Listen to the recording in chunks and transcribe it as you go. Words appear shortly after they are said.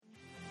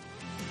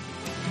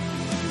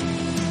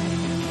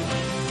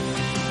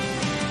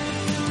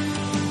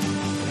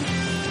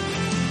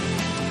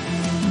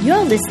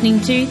You're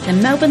listening to the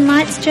Melbourne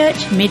Lights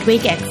Church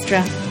Midweek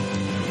Extra.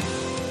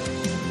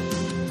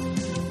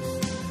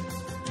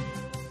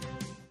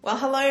 Well,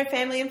 hello,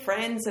 family and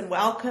friends, and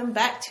welcome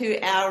back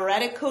to our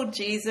Radical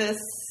Jesus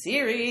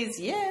series.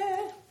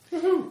 Yeah.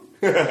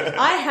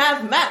 I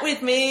have Matt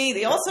with me,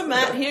 the awesome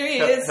Matt. Here he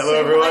is. Hello,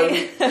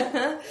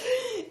 everyone.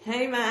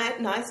 Hey,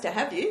 Matt. Nice to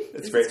have you.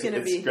 It's great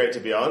to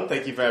be on.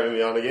 Thank you for having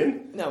me on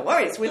again. No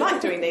worries. We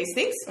like doing these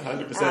things.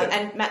 100%.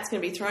 And Matt's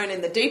going to be thrown in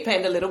the deep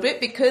end a little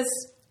bit because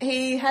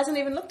he hasn't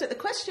even looked at the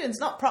questions,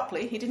 not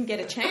properly. He didn't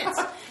get a chance,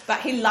 but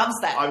he loves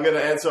that. I'm going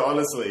to answer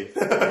honestly.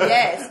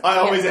 Yes. I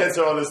always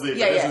answer honestly, but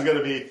this Yeah. is going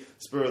to be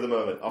spur of the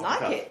moment. I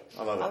like it.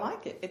 I love it. I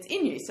like it. It's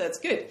in you, so it's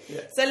good.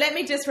 Yeah. So let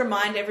me just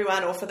remind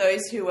everyone, or for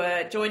those who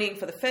are joining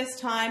for the first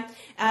time,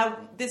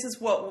 this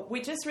is what we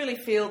just really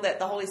feel that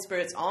the Holy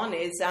Spirit's on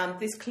is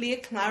this clear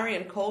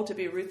clarion call to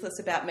be ruthless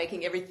about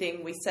making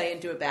everything we say and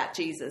do about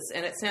Jesus.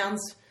 And it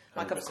sounds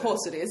like, 100%. of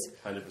course it is.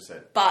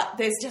 100%. But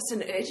there's just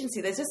an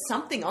urgency. There's just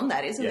something on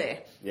that, isn't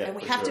there? Yeah, and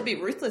we for have to sure. be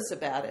ruthless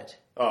about it.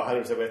 Oh,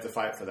 100%. We have to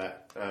fight for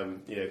that.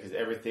 Because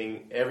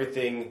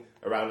everything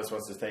around us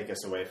wants to take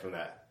us away from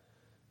that.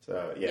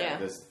 So,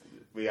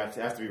 we have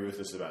to be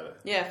ruthless about it.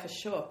 Yeah, for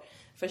sure.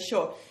 For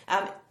sure.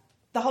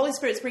 The Holy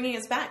Spirit's bringing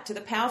us back to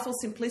the powerful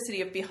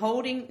simplicity of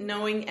beholding,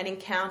 knowing, and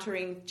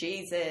encountering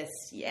Jesus.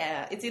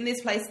 Yeah, it's in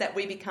this place that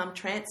we become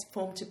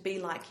transformed to be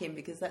like Him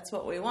because that's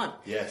what we want.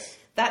 Yes.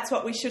 That's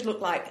what we should look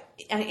like.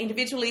 And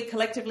individually,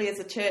 collectively as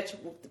a church,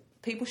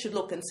 people should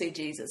look and see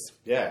Jesus.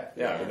 Yeah.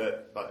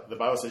 The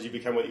Bible says you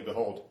become what you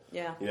behold.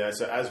 Yeah.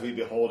 So as we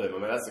behold Him,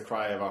 that's the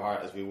cry of our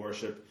heart as we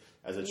worship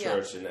as a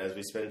church and as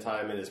we spend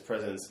time in His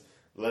presence.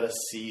 Let us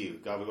see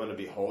you. God, we want to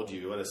behold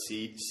you. We want to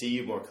see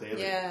you more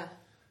clearly. Yeah.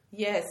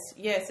 Yes,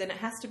 and it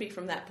has to be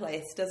from that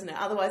place, doesn't it?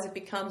 Otherwise it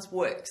becomes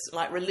works,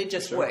 like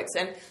religious works,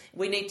 and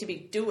we need to be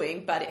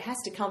doing, but it has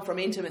to come from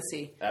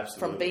intimacy,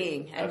 from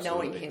being and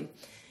knowing Him.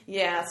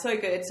 Yeah, so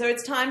good. So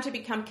it's time to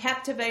become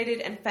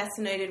captivated and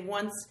fascinated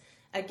once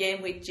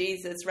again with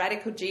Jesus,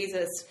 radical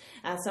Jesus.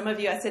 Some of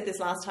you, I said this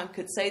last time,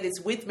 could say this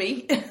with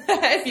me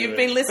if you've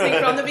been listening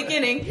from the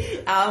beginning.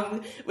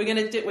 We're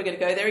going to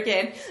go there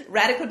again.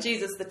 Radical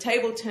Jesus, the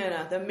table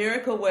turner, the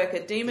miracle worker,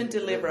 demon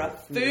deliverer,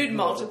 food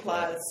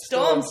multiplier,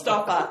 storm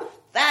stopper.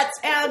 That's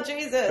our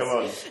Jesus. Come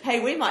on.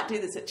 Hey, we might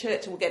do this at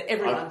church and we'll get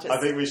everyone I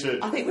think we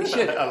should. I think we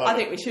should. I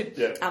think we should.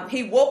 Yeah.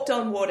 He walked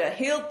on water,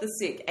 healed the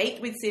sick,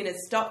 ate with sinners,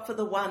 stopped for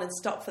the one and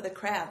stopped for the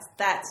crowds.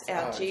 That's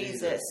our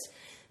Jesus.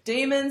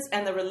 Demons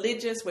and the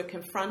religious were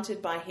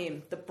confronted by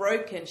Him. The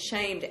broken,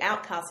 shamed,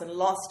 outcast and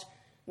lost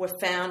were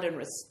found and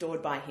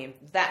restored by Him.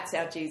 That's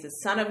our Jesus,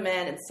 Son of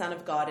Man and Son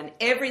of God. And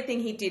everything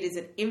He did is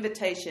an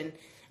invitation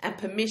and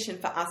permission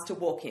for us to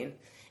walk in.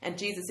 And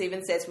Jesus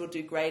even says we'll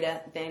do greater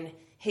than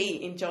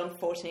He in John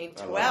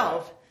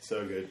 14:12.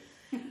 So good.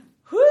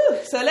 Whew.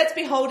 So let's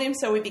behold Him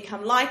so we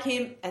become like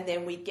Him and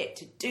then we get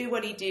to do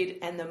what He did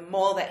and the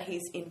more that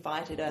He's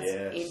invited us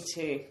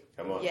into.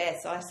 Come on.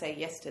 Yes, I say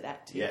yes to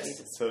that too,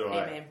 Jesus. So do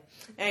I. Amen.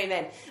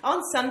 Amen.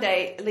 On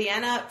Sunday,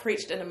 Leanna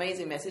preached an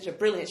amazing message, She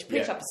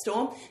preached up a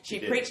storm. She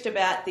preached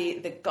about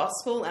the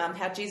gospel,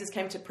 how Jesus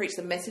came to preach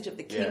the message of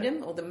the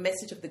kingdom or the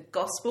message of the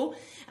gospel.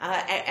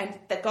 And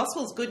the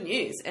gospel is good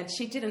news. And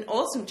she did an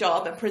awesome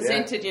job and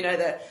presented,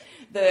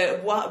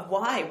 the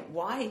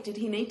why did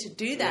He need to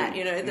do that?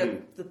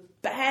 The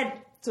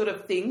bad sort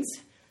of things,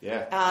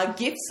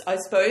 gifts, I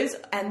suppose,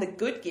 and the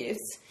good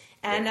gifts.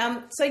 And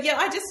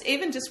I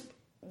just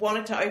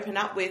wanted to open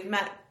up with,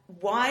 Matt,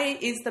 why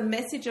is the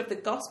message of the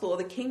gospel or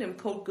the kingdom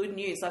called good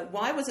news? Like,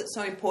 why was it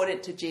so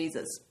important to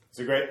Jesus? It's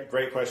a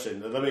great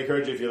question. Let me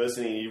encourage you, if you're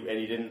listening and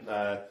you didn't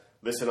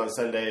listen on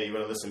Sunday, you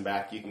want to listen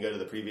back, you can go to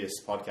the previous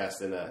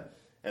podcast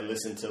and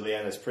listen to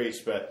Leanna's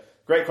preach. But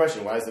great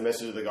question. Why is the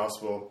message of the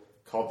gospel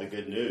called the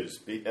good news?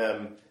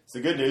 It's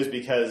the good news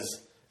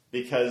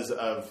because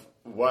of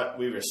what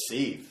we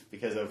receive,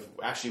 because of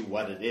actually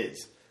what it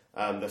is.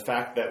 The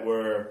fact that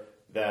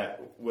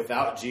that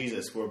without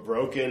Jesus, we're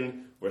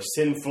broken, we're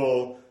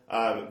sinful,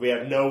 we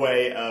have no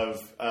way of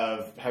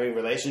having a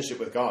relationship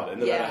with God. And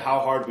no matter how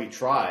hard we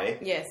try,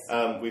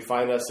 we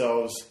find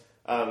ourselves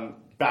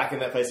back in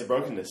that place of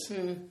brokenness.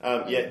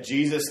 Yet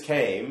Jesus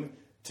came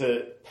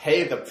to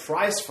pay the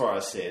price for our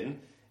sin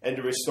and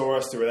to restore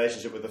us to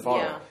relationship with the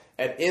Father. Yeah.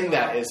 And in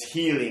that is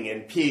healing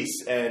and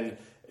peace and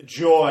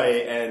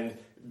joy and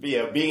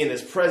being in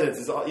His presence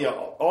is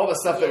all the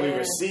stuff that we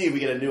receive. We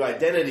get a new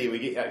identity. We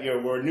get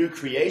we're new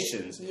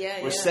creations.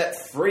 We're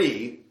set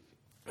free,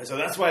 and so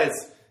that's why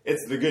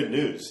it's the good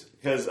news.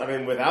 Because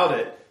without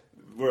it,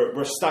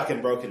 we're stuck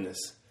in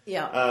brokenness.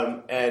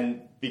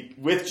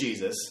 With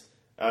Jesus,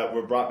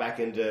 we're brought back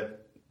into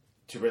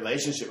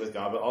relationship with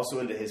God, but also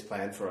into His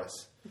plan for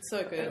us. It's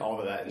so good. And all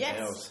of that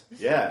entails. Yes.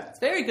 Yeah. It's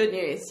very good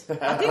news.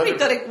 I think we've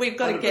got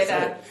to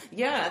get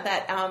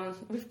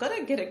we've got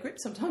to get a grip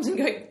sometimes and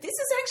go, this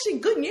is actually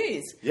good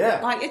news. Yeah.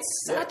 Like, it's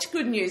such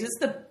good news. It's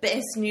the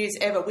best news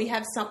ever. We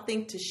have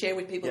something to share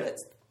with people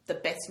that's the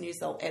best news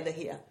they'll ever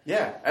hear.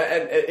 Yeah.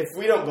 And if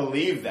we don't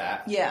believe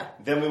that,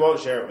 then we won't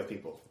share it with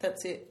people.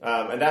 That's it.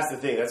 And that's the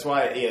thing. That's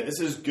why,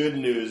 this is good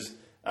news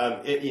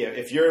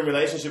If you're in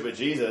relationship with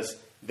Jesus,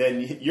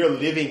 then you're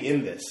living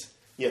in this.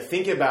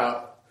 Think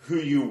about who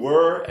you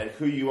were and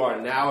who you are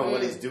now and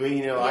what He's doing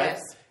in your life.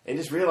 Yes. And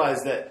just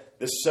realize that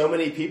there's so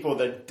many people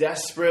that are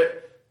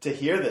desperate to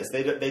hear this.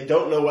 They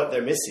don't know what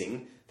they're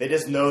missing. They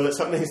just know that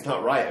something's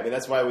not right. I mean,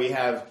 that's why we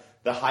have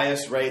the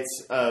highest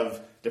rates of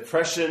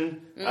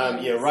depression,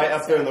 right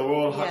up there in the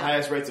world,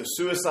 highest rates of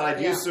suicide,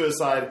 youth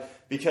suicide,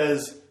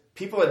 because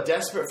people are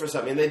desperate for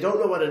something and they don't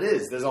know what it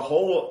is. There's a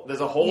hole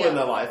in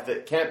their life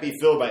that can't be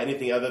filled by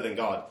anything other than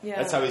God. Yeah.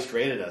 That's how He's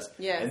created us.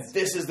 Yes. And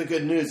this is the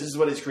good news. This is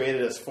what He's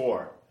created us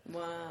for.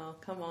 Wow,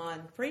 come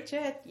on. Preach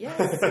it. Yes,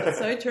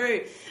 so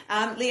true.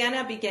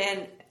 Leanna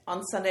began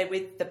on Sunday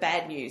with the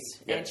bad news,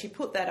 and she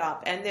put that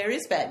up, and there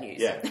is bad news.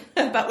 Yeah.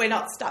 But we're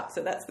not stuck,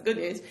 so that's the good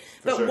news.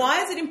 But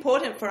why is it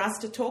important for us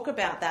to talk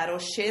about that or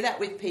share that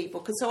with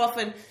people? Because so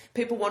often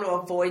people want to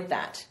avoid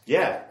that.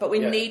 Yeah. But we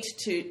need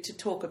to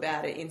talk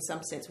about it in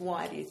some sense.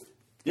 Why do you think?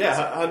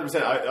 Yeah,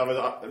 100%. I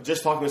was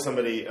just talking with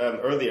somebody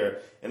earlier,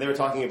 and they were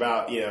talking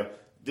about,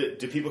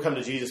 do people come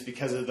to Jesus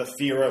because of the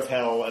fear of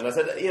hell? And I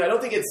said, I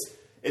don't think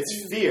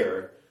it's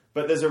fear,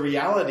 but there's a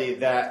reality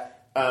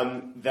that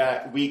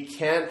that we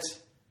can't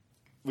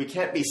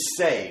be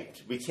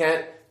saved. We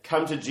can't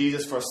come to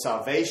Jesus for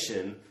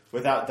salvation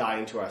without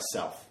dying to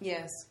ourselves.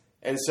 Yes.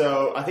 And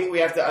so I think we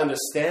have to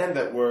understand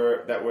that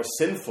we're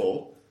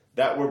sinful,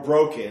 that we're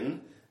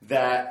broken,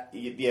 that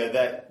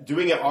that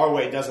doing it our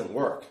way doesn't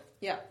work.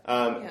 Yeah.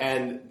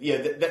 And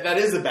that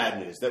is the bad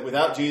news. That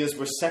without Jesus,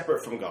 we're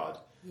separate from God.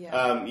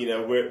 Yeah.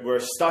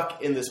 We're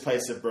stuck in this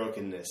place of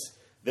brokenness.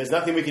 There's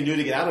nothing we can do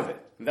to get out of it.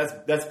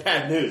 That's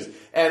bad news.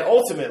 And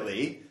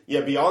ultimately,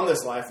 beyond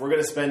this life, we're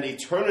going to spend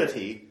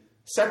eternity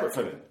separate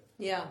from Him.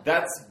 Yeah.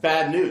 That's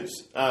bad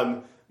news.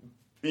 But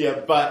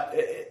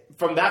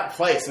from that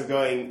place of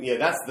going,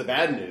 that's the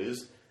bad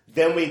news,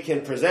 then we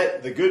can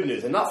present the good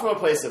news. And not from a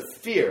place of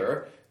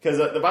fear, because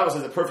the Bible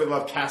says that perfect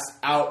love casts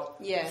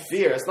out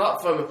fear. It's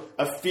not from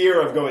a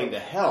fear of going to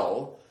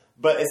hell,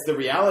 but it's the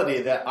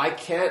reality that I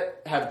can't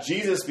have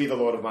Jesus be the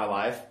Lord of my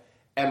life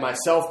and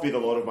myself be the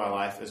Lord of my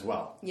life as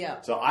well.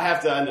 Yeah. So I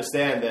have to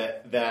understand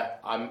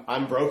that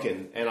I'm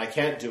broken and I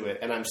can't do it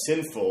and I'm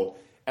sinful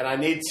and I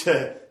need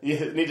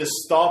to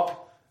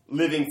stop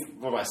living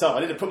for myself.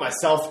 I need to put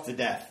myself to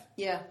death.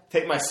 Yeah.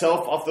 Take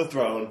myself off the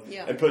throne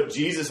and put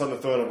Jesus on the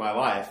throne of my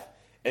life.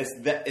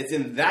 It's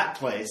in that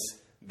place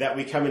that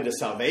we come into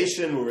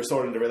salvation, we're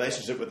restored into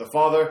relationship with the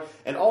Father,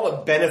 and all the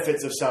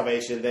benefits of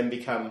salvation then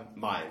become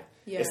mine.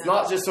 Yeah. It's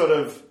not just sort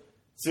of,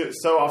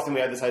 so often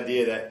we have this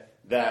idea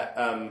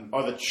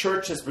or the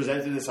church has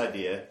presented this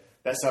idea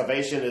that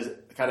salvation is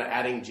kind of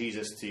adding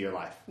Jesus to your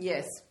life.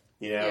 Yes.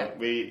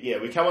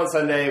 We come on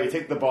Sunday, we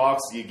tick the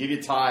box, you give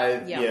your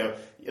tithe,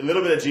 a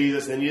little bit of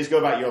Jesus, and then you just go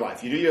about your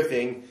life. You do your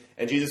thing,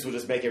 and Jesus will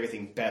just make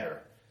everything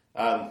better.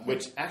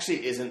 Which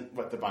actually isn't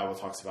what the Bible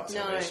talks about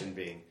salvation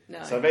being.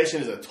 No.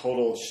 Salvation is a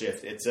total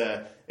shift.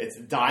 It's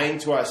dying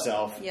to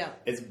ourselves. Yeah.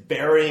 It's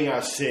burying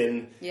our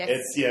sin. Yes.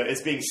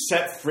 It's being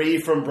set free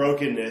from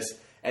brokenness.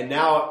 And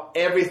now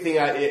everything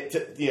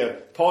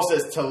Paul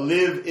says to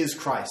live is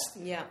Christ.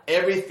 Yeah.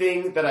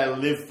 Everything that I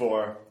live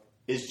for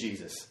is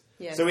Jesus.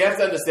 Yes. So we have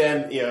to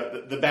understand,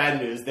 the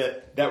bad news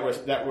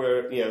that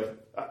we're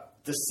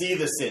to see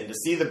the sin, to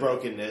see the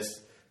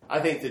brokenness. I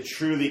think to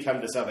truly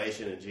come to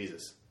salvation in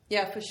Jesus.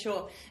 Yeah, for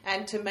sure.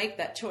 And to make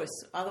that choice.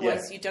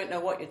 Otherwise, you don't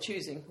know what you're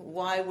choosing.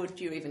 Why would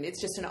you even?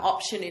 It's just an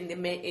option in the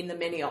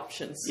many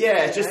options.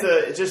 Yeah, it's just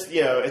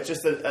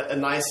a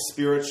nice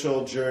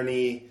spiritual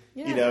journey.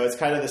 Yeah. It's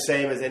kind of the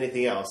same as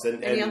anything else.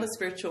 Any other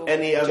spiritual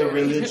any other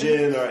journey.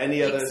 Religion or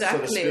any other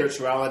sort of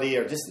spirituality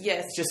or just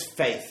it's just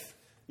faith.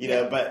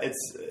 But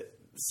it's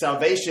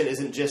salvation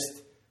isn't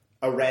just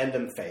a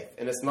random faith,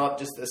 and it's not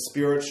just a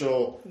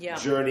spiritual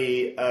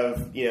journey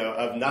of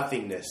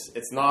nothingness.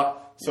 It's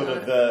not sort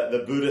of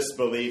the Buddhist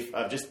belief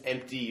of just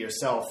empty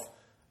yourself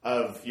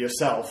of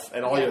yourself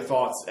and all your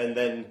thoughts, and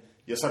then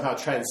you'll somehow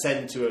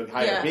transcend to a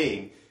higher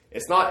being.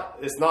 It's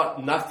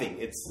not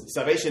nothing.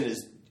 Salvation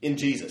is in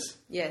Jesus.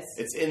 Yes,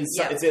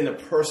 it's in a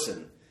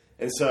person,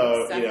 and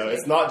so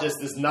it's not just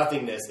this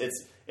nothingness.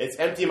 It's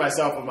empty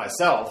myself of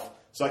myself,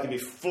 so I can be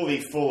fully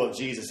full of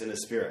Jesus in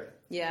His Spirit.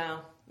 Yeah.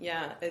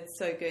 Yeah, it's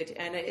so good.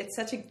 And it's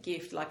such a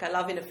gift. Like I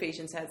love in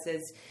Ephesians how it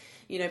says,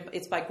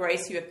 it's by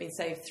grace you have been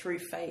saved through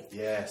faith.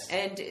 Yes.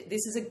 And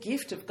this is a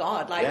gift of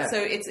God.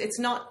 So it's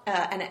not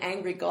an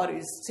angry God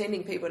who's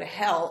sending people to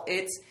hell.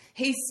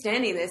 He's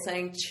standing there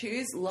saying,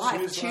 choose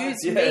life, choose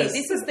me. Yes.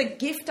 This is the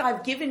gift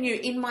I've given you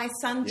in my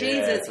Son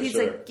Jesus. He's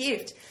a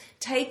gift.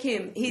 Take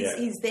Him.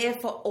 He's there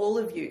for all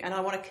of you. And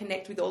I want to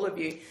connect with all of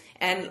you.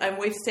 And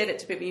we've said it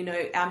to people,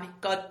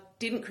 God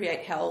didn't create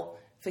hell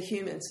for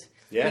humans.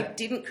 Yeah. He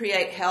didn't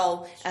create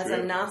hell as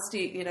a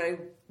nasty,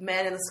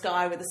 man in the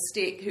sky with a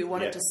stick who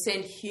wanted to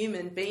send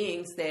human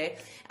beings there.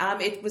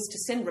 It was to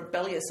send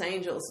rebellious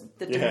angels,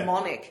 the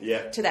demonic,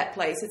 to that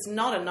place. It's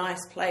not a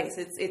nice place.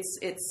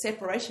 It's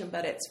separation,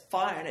 but it's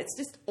fire, and it's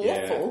just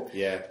awful.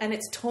 Yeah. And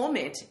it's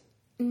torment,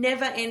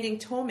 never-ending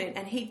torment.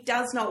 And He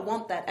does not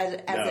want that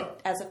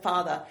as a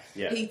father.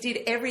 Yeah. He did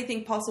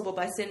everything possible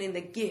by sending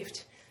the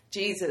gift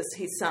Jesus,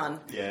 his son,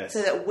 Yes.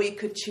 so that we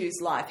could choose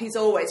life. He's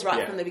always right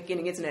Yeah. from the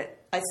beginning, isn't it?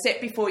 I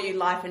set before you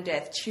life and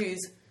death. Choose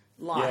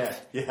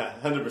life. Yeah,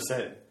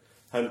 100%.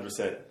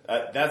 100%.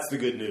 That's the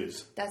good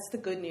news. That's the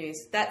good news.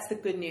 That's the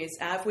good news.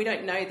 If we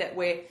don't know that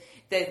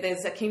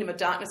there's a kingdom of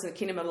darkness and a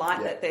kingdom of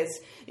light, that there's,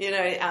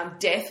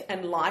 death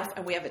and life,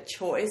 and we have a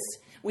choice,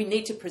 we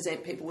need to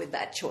present people with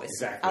that choice.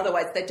 Exactly.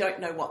 Otherwise, they don't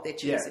know what they're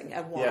choosing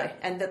and why. Yeah.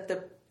 And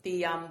the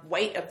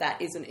weight of that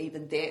isn't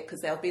even there, because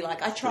they'll be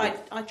like, I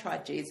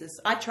tried Jesus.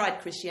 I tried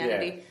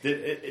Christianity. Yeah.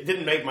 It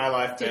didn't make my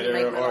life better.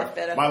 Didn't make my life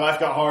better. My life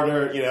got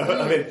harder,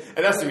 I mean,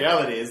 and that's the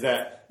reality, is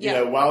that,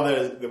 while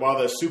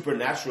there's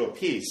supernatural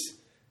peace,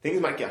 things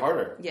might get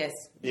harder. Yes.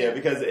 Yeah,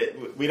 because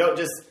we don't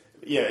just,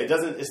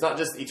 it's not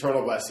just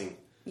eternal blessing.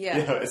 Yeah.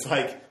 It's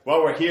like,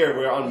 while we're here,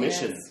 we're on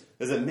mission. Yes.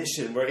 There's a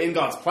mission. We're in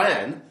God's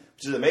plan,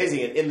 which is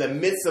amazing. And in the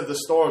midst of the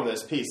storm,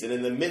 there's peace. And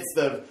in the midst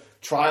of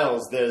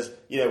trials, there's,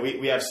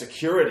 we have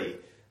security.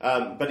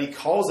 But he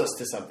calls us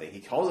to something.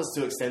 He calls us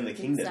to extend the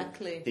kingdom.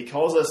 Exactly. He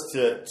calls us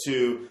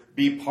to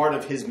be part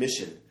of his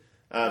mission.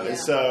 And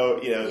so,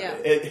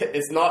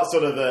 it's not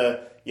sort of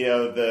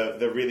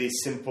the really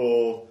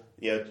simple,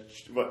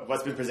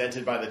 what's been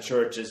presented by the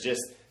church is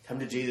just come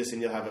to Jesus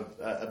and you'll have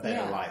a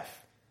better life.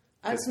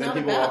 It's then not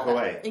people about walk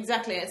away.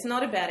 Exactly. It's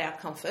not about our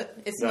comfort.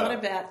 It's not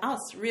about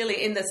us,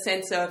 really, in the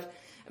sense of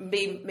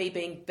me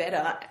being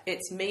better.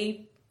 It's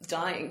me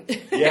dying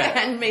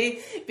and me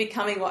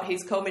becoming what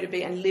he's called me to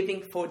be and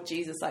living for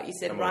Jesus, like you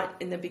said right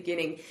in the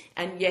beginning.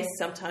 And yes,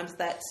 sometimes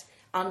that's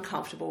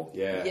uncomfortable.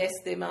 Yeah. Yes,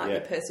 there might be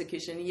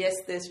persecution. Yes,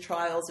 there's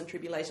trials and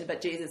tribulation, but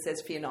Jesus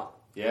says, fear not.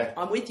 Yeah.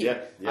 I'm with you.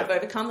 Yeah. Yeah. I've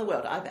overcome the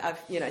world. I've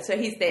so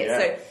he's there. Yeah.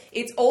 So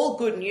it's all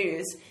good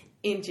news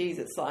in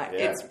Jesus. Like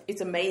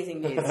it's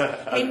amazing news.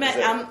 Hey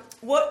Matt,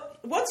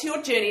 what's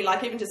your journey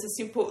like? Even just a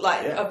simple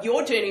of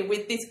your journey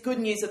with this good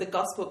news of the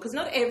gospel, because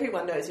not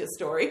everyone knows your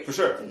story. For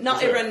sure.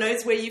 Not everyone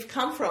knows where you've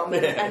come from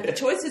and the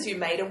choices you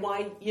made and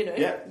why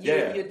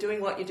you're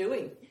doing what you're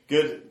doing.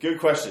 Good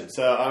question.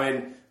 So I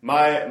mean,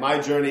 my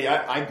journey.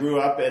 I grew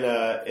up in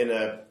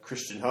a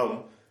Christian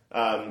home.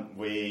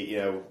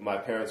 My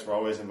parents were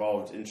always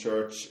involved in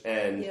church,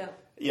 and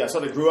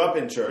sort of grew up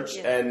in church,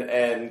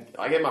 and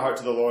I gave my heart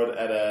to the Lord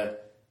at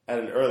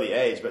an early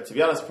age. But to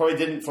be honest, probably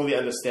didn't fully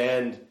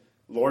understand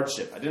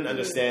lordship. I didn't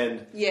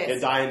understand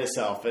dying to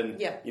self,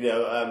 and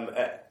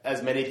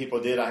as many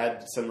people did, I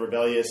had some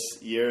rebellious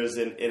years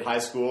in high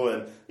school,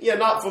 and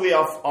not fully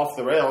off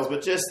the rails,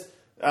 but just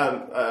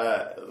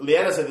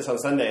Leanna said this on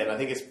Sunday, and I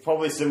think it's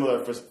probably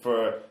similar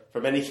for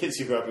many kids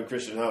who grew up in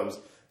Christian homes,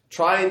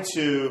 trying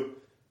to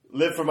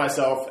live for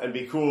myself and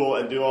be cool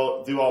and do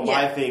all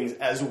my things,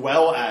 as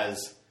well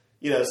as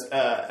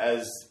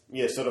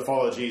sort of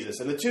follow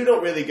Jesus. And the two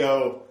don't really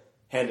go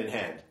hand in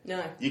hand.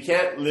 No. You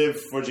can't live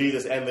for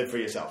Jesus and live for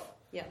yourself.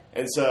 Yeah.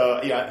 And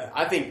so,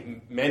 I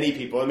think many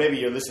people, and maybe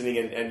you're listening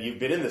and you've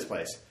been in this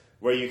place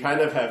where you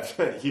kind of have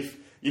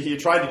you're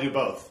trying to do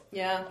both.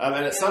 Yeah.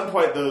 And at some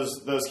point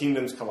those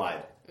kingdoms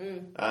collide.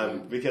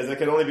 Because there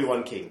can only be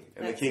one king,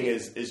 and the king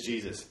is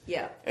Jesus.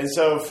 Yeah. And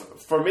so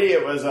for me,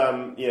 it was,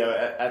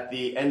 at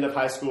the end of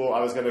high school, I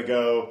was going to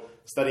go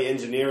study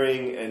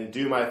engineering and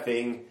do my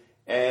thing,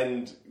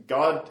 and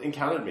God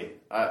encountered me.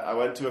 I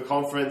went to a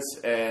conference,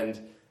 and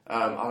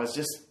I was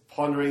just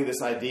pondering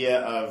this idea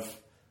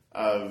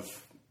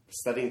of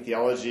studying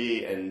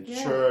theology and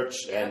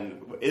church,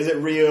 and is it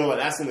real,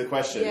 and asking the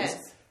questions. Yes.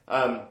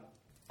 And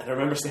I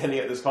remember standing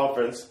at this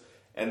conference,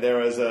 and there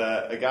was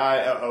a guy,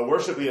 a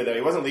worship leader there.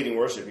 He wasn't leading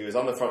worship. He was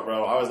on the front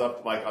row. I was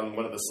up on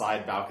one of the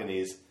side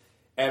balconies.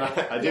 And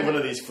I did one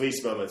of these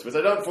fleece moments, which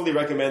I don't fully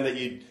recommend that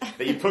you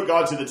put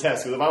God to the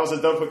test, because the Bible says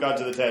don't put God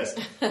to the test.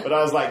 But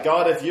I was like,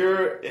 God, if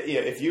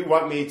you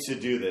want me to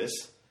do this,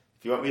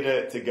 if you want me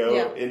to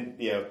go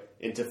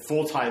into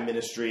full-time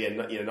ministry and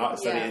not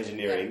study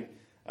engineering,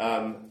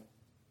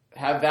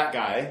 have that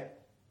guy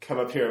come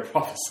up here and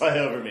prophesy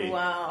over me.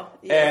 Wow.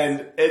 Yes.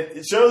 And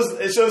it shows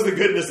the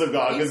goodness of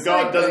God, because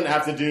God doesn't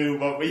have to do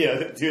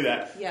do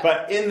that. Yeah.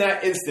 But in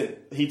that instant,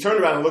 he turned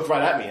around and looked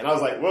right at me, and I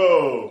was like,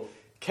 whoa.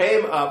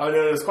 Came up, I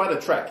mean, it was quite a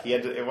trek. He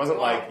had to, it wasn't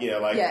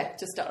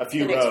just a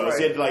few rows.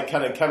 He had to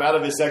kind of come out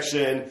of his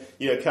section,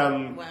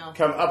 come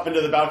up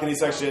into the balcony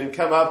section,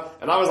 come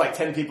up, and I was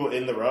 10 people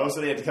in the row,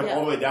 so they had to come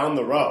all the way down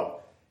the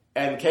row.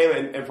 And came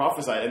and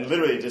prophesied, and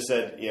literally just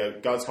said,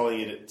 God's calling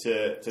you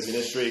to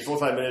ministry,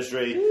 full-time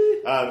ministry.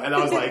 And I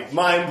was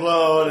mind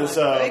blown. And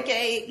so,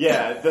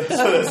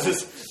 so there's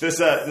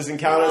this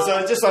encounter. Wow. So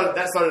it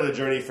that started a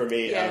journey for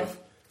me of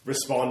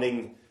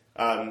responding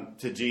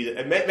to Jesus,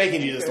 and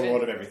making Jesus the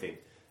Lord of everything.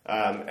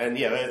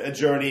 A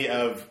journey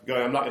of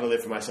going, I'm not going to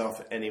live for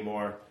myself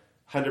anymore,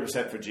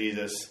 100% for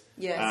Jesus.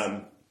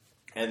 Yes.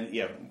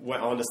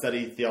 Went on to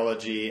study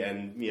theology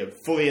and,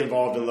 fully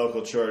involved in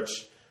local church.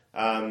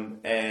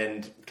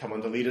 And come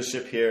on to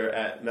leadership here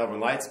at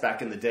Melbourne Lights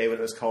back in the day when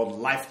it was called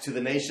Life to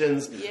the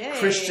Nations. Yay.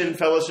 Christian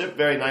Fellowship,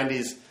 very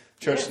 90s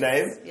church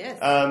name. Yes.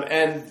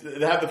 And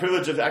they have the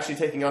privilege of actually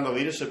taking on the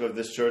leadership of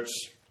this church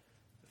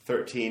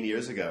 13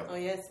 years ago. Oh,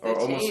 yes, 13. Or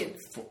almost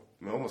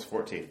almost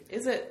 14.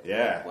 Is it?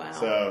 Yeah. Wow.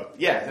 So,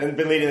 and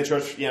been leading the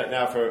church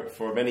now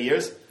for many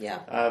years. Yeah.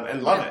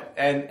 And love it.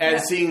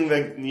 And seeing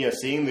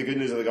the good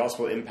news of the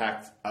gospel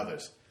impact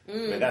others. I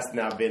mean, that's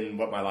now been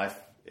what my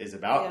life is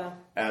about.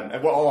 Yeah.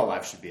 And what all our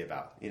lives should be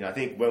about. I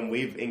think when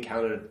we've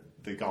encountered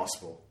the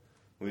gospel,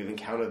 we've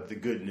encountered the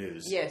good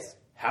news. Yes.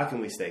 How can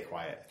we stay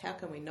quiet? How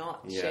can we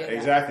not share that?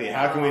 Exactly.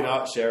 How can we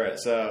not share it?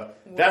 So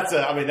that's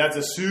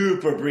a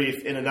super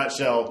brief, in a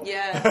nutshell.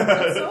 Yeah,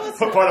 that's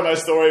awesome. Part of my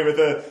story with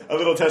a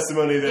little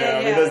testimony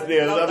there.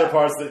 There's other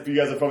parts that you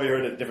guys have probably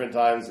heard at different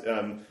times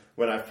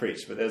when I've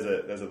preached, but there's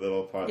a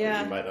little part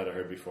that you might not have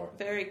heard before.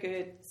 Very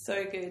good,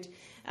 so good.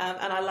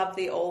 And I love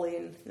the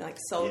all-in,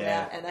 sold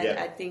out. And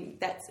I think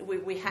that's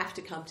we have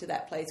to come to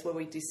that place where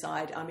we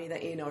decide I'm either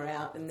in or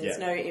out, and there's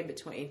no in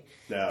between.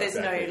 No, there's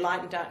no light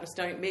and darkness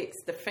don't mix.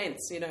 The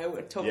fence,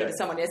 we're talking to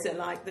someone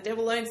yesterday, the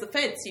devil owns the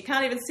fence. You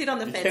can't even sit on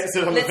the fence.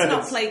 Let's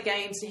not play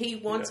games. He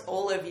wants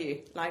all of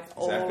you,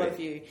 all of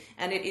you,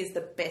 and it is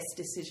the best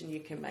decision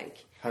you can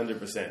make.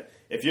 100%.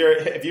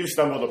 If you've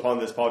stumbled upon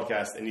this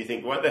podcast and you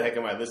think, what the heck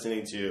am I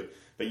listening to?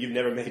 But you've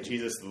never made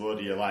Jesus the Lord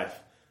of your life.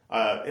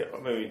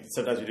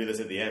 Sometimes we do this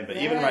at the end, but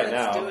even right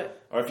now,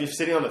 or if you're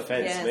sitting on the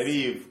fence, maybe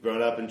you've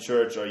grown up in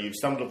church or you've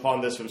stumbled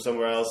upon this from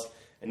somewhere else,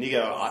 and you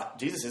go,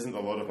 Jesus isn't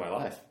the Lord of my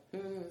life.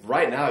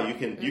 Right now, you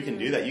can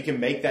do that. You can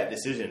make that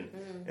decision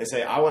and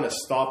say, I want to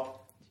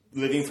stop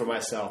living for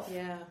myself,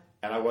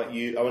 and I want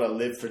to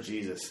live for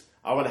Jesus.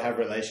 I want to have a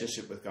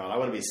relationship with God. I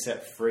want to be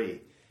set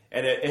free.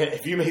 And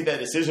if you make that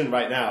decision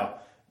right now,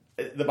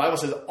 the Bible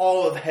says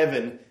all of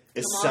heaven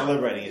is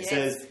celebrating. It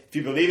says, if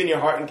you believe in your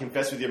heart and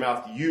confess with your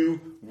mouth,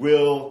 you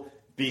will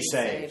be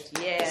saved.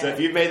 Yeah. So if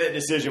you've made that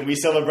decision, we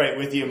celebrate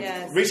with you.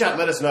 Yes. Reach out and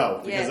let us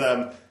know.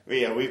 Because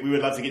we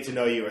would love to get to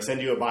know you or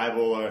send you a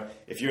Bible, or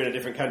if you're in a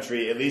different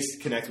country, at least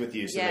connect with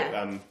you so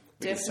that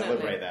we can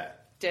celebrate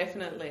that.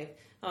 Definitely.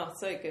 Oh,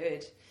 so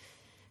good.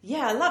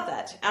 Yeah, I love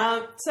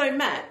that. So,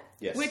 Matt,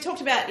 we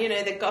talked about,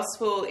 the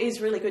gospel is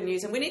really good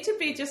news, and we need to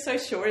be just so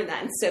sure in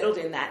that and settled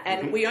in that.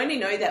 And we only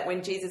know that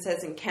when Jesus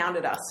has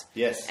encountered us.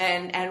 Yes.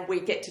 And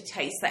we get to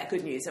taste that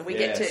good news, and we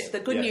get to,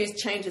 the good news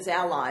changes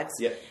our lives.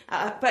 Yeah.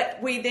 But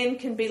we then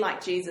can be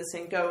like Jesus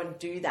and go and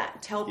do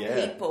that. Tell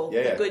people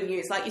the good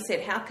news. Like you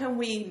said, how can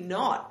we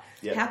not?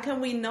 Yeah. How can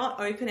we not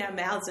open our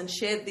mouths and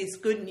share this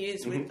good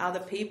news with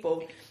other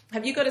people?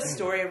 Have you got a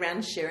story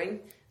around sharing?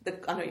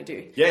 I know you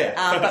do. Yeah.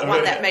 But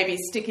one that may be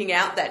sticking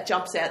out, that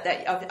jumps out,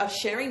 that of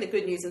sharing the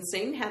good news and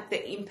seeing how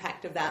the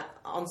impact of that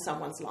on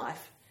someone's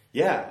life.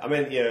 Yeah, I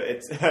mean,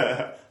 it's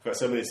I've got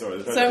so many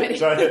stories. Trying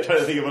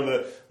to think of one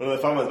of the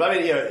fun ones. But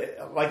I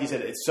mean, like you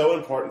said, it's so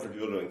important for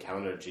people to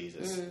encounter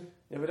Jesus.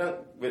 We're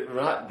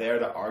not there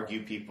to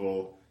argue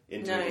people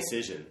into a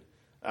decision,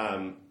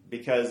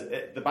 because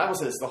the Bible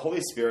says it's the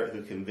Holy Spirit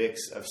who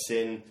convicts of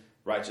sin,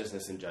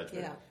 righteousness, and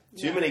judgment. Yeah.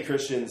 Too many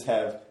Christians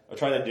are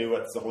trying to do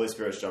what's the Holy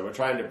Spirit's job. We're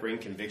trying to bring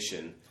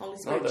conviction. Holy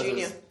Spirit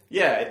Junior.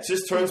 It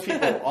just turns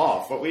people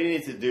off. What we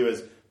need to do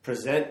is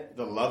present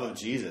the love of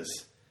Jesus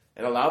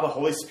and allow the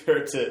Holy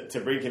Spirit to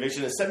bring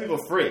conviction and set people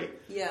free.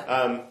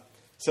 Yeah.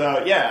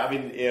 Stories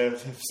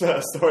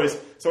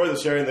of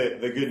sharing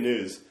the good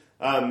news.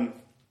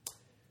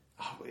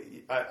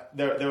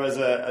 There was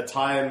a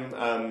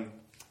time.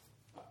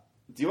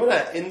 Do you want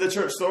an in the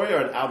church story or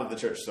an out of the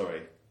church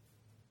story?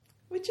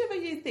 Whichever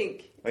you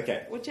think.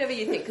 Okay. Whichever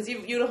you think, because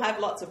you'll have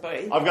lots of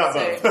both. I've got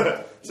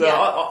both. So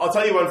I'll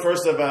tell you one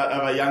first of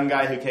a young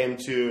guy who came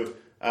to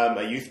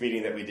a youth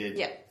meeting that we did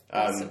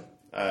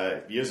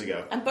years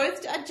ago. And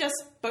both are just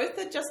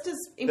as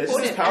important.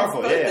 Just as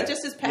powerful. They're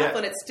just as powerful,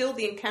 and it's still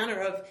the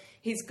encounter of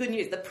His good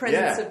news. The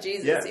presence of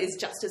Jesus is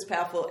just as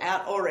powerful,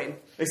 out or in.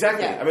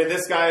 Exactly. Yeah. I mean,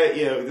 this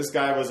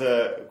guy was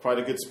quite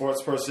a good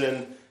sports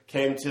person.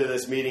 Came to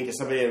this meeting because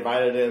somebody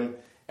invited him,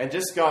 and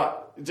just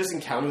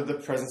encountered the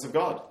presence of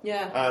God.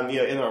 Yeah.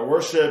 In our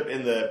worship,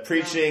 in the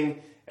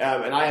preaching,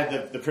 and I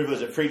had the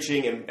privilege of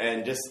preaching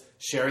and just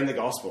sharing the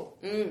gospel.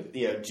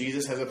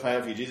 Jesus has a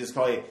plan for you. Jesus is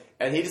calling you,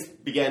 and he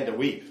just began to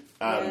weep.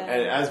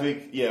 And as we,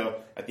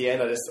 at the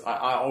end,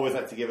 I always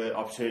like to give an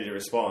opportunity to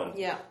respond.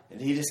 Yeah. And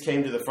he just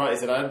came to the front. He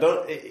said,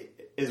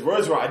 his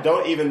words were, I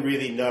don't even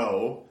really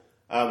know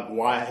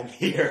why I'm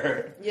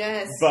here.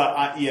 Yes. But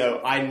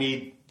I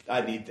need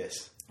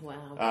this.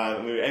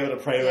 Wow. We were able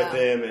to pray with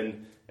him,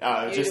 and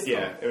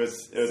it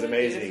was so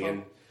amazing. Beautiful.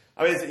 And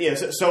I mean,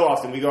 so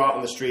often we go out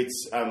on the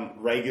streets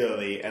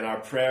regularly, and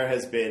our prayer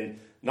has been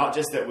not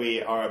just that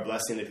we are a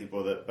blessing to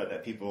people, but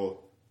that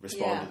people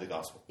respond to the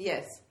gospel.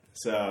 Yes.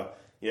 So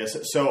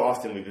so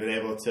often we've been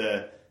able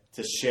to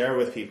share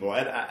with people,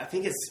 and I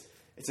think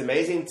it's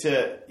amazing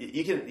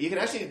you can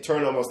actually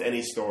turn almost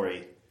any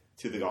story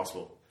to the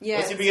gospel. Yeah,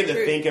 once you begin to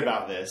think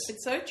about this,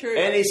 it's so true.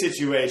 Any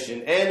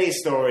situation, any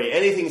story,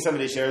 anything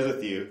somebody shares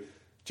with you,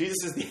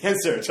 Jesus is the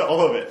answer to all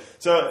of it.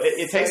 So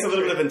it takes a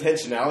little bit of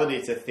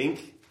intentionality to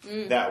think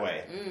that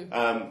way.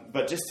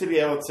 But just to be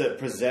able to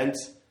present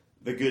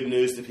the good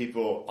news to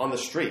people on the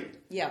street,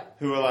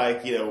 who are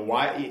like,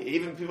 why?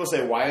 Even people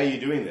say, "Why are you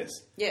doing this?"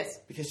 Yes,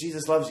 because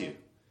Jesus loves you.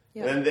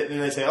 Yeah. And then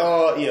they say,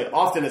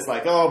 often it's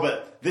like,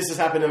 but this has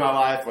happened in my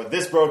life, or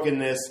this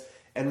brokenness.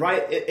 And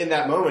right in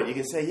that moment, you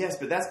can say, yes,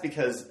 but that's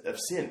because of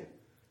sin.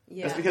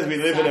 Yeah, that's because we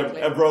live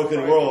in a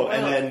broken world.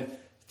 And then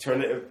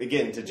turn it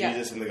again to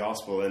Jesus and the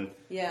gospel. And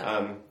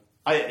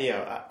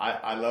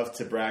I love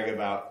to brag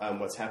about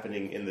what's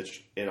happening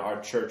in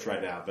our church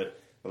right now. But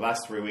the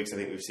last 3 weeks, I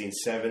think we've seen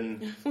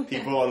 7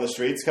 people on the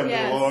streets come to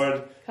the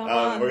Lord.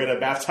 We're going to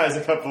baptize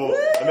a couple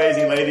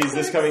amazing ladies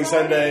this coming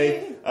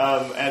Sunday,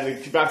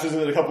 and the baptism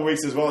in a couple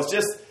weeks as well.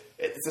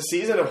 It's a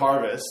season of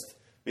harvest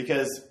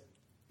because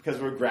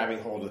we're grabbing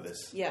hold of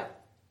this,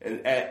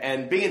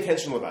 and being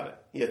intentional about it.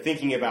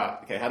 Thinking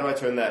about, okay, how do I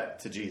turn that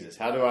to Jesus?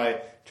 How do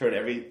I turn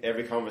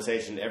every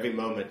conversation, every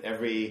moment,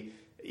 every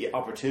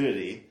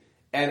opportunity?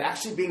 And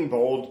actually being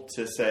bold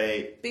to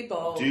say, be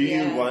bold. Do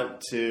you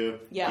want to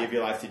give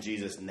your life to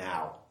Jesus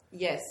now?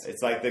 Yes.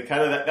 It's like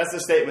that's the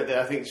statement that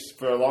I think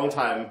for a long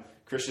time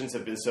Christians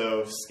have been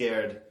so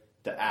scared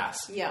to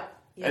ask. Yeah.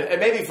 And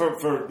maybe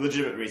for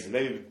legitimate reasons,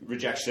 maybe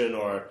rejection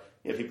or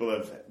people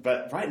have.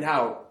 But right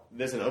now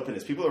there's an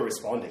openness. People are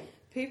responding.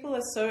 People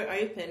are so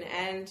open,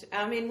 and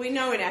I mean, we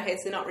know in our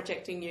heads they're not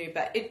rejecting you,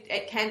 but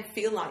it can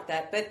feel like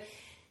that. But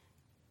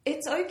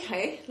it's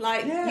okay.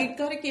 You've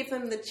got to give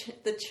them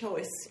the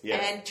choice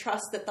and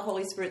trust that the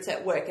Holy Spirit's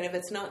at work. And if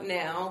it's not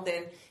now,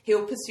 then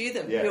He'll pursue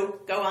them. Yeah. He'll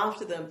go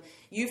after them.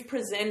 You've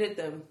presented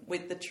them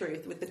with the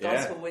truth, with the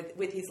gospel,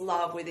 with His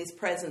love, with His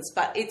presence.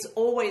 But it's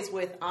always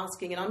worth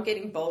asking. And I'm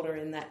getting bolder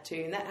in that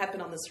too. And that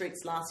happened on the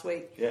streets last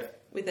week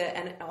with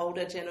an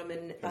older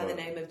gentleman by the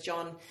name of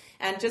John.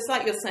 And just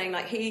like you're saying,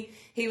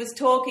 he was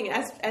talking,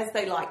 as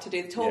they like to do,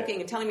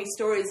 and telling me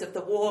stories of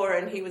the war.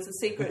 And he was a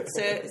secret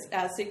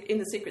in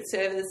the Secret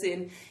Service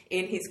in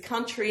his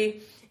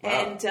country. Wow.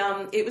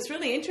 And it was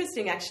really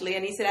interesting, actually.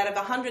 And he said out of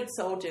 100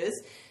 soldiers,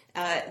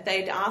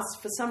 they'd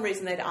asked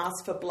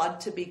for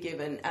blood to be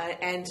given.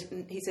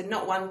 And he said,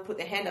 not one put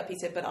their hand up. He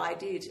said, but I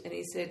did. And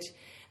he said,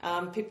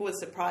 people were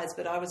surprised,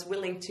 but I was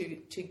willing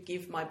to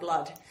give my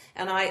blood.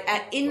 And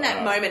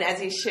that moment, as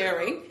he's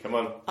sharing, come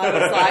on, I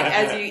was like,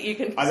 as you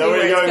can I see know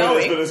where it's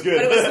going, but it's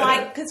good. But it was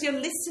like, because you're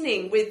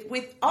listening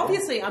with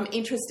obviously I'm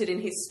interested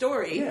in his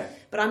story,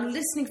 but I'm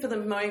listening for the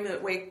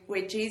moment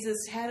where Jesus,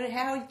 how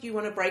do you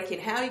want to break in?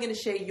 How are you going to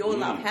share your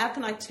love? How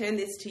can I turn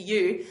this to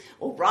you?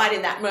 Or right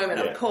in that moment,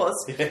 of course,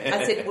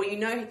 I said,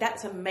 well,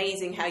 that's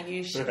amazing how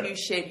you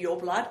shared your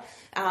blood,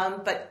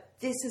 but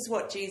this is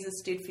what Jesus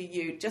did for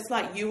you. Just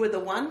like you were the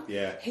one,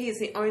 He is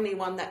the only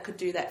one that could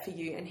do that for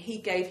you. And He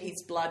gave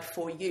His blood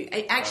for you.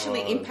 It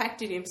actually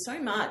impacted Him so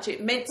much.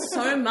 It meant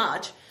so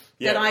much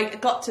that I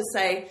got to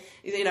say,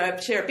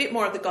 share a bit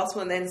more of the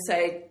gospel and then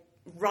say,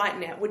 right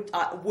now,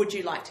 would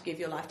you like to give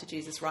your life to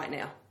Jesus right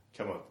now?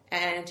 Come on.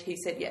 And he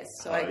said yes.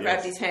 So I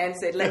grabbed his hand and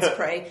said, let's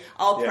pray.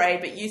 I'll pray,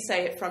 but you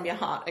say it from your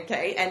heart,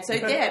 okay? And so,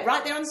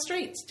 right there on the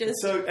streets.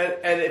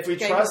 And if we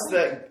trust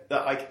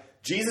that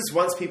Jesus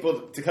wants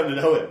people to come to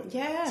know Him.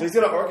 Yeah. So He's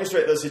going to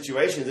orchestrate those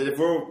situations. And if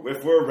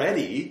we're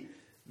ready,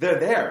 they're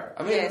there.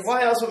 I mean,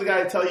 why else would the guy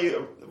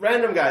a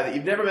random guy that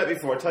you've never met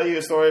before, tell you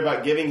a story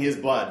about giving his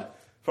blood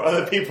for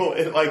other people?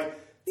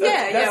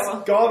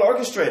 That's God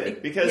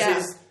orchestrated because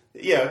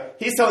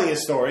He's telling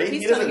his story.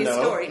 He doesn't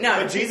know.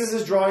 No. But Jesus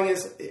is drawing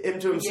him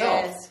to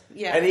Himself. Yes.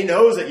 Yeah. And He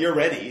knows that you're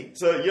ready.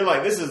 So you're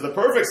like, this is the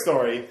perfect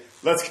story.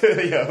 Let's go,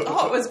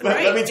 Oh, it was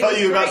great. Let me tell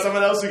you about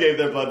someone else who gave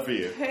their blood for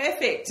you.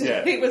 Perfect.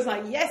 Yeah. It was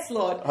like, yes,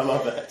 Lord. I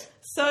love that.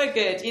 So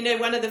good.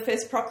 One of the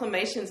first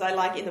proclamations I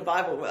like in the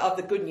Bible of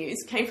the good news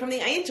came from the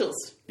angels.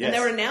 Yes. And they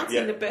were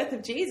announcing the birth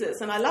of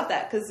Jesus. And I love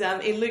that because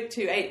in Luke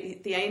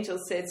 2:8, the angel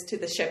says to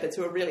the shepherds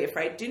who are really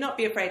afraid, do not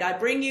be afraid. I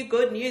bring you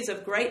good news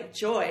of great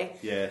joy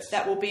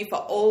that will be for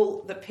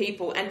all the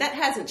people. And that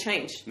hasn't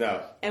changed.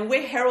 No. And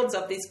we're heralds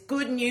of this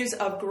good news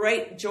of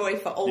great joy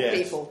for all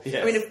people.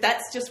 Yes. I mean, if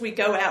that's just we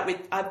go out with,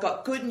 I've got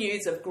good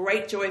news of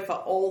great joy for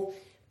all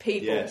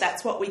people. Yes.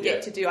 That's what we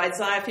get to do.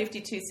 Isaiah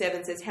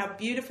 52:7 says, how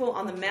beautiful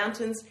on the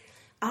mountains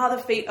are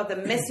the feet of the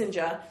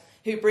messenger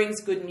who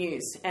brings good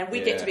news. And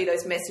we get to be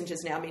those messengers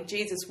now. I mean,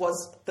 Jesus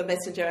was the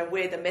messenger and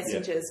we're the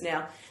messengers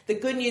now. The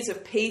good news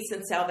of peace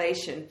and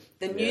salvation.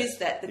 The news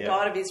that the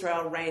God of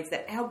Israel reigns,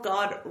 that our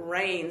God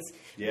reigns.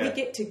 We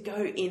get to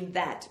go in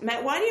that.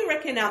 Matt, why do you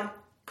reckon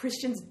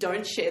Christians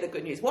don't share the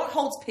good news? What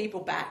holds people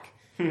back?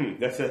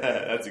 That's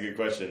a good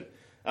question.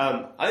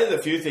 I think there are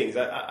a few things.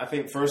 I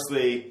think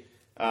firstly,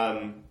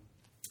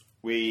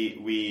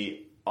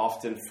 we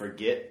often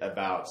forget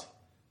about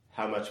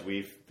how much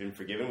we've been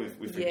forgiven.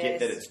 We forget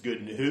that it's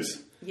good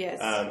news. Yes.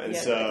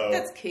 So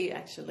that's key,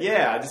 actually.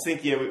 Yeah, I just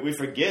think we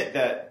forget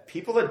that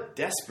people are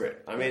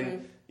desperate. I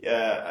mean,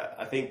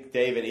 I think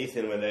Dave and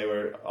Ethan, when they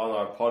were on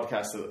our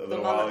podcast a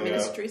little while ago,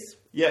 Ministries.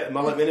 Yeah,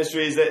 Mullet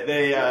Ministries.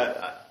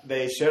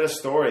 They shared a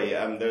story.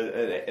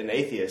 They're an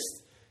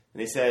atheist,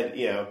 and he said,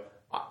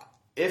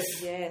 if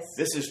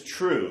this is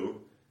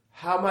true,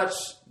 how much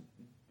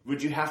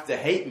would you have to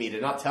hate me to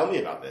not tell me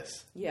about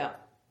this? Yeah.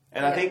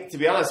 And I think, to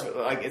be honest,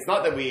 it's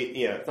not that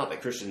it's not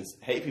that Christians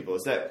hate people.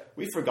 It's that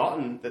we've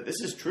forgotten that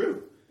this is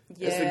true.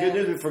 Yeah. It's the good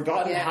news. We've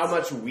forgotten how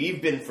much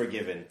we've been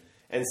forgiven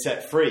and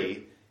set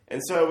free.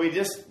 And so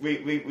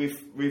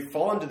we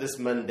fall into this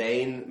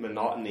mundane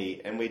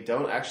monotony, and we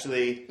don't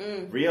actually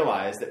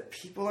realize that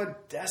people are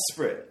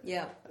desperate.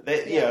 Yeah.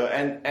 They, you know,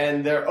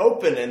 and they're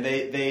open, and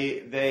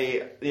they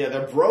you know,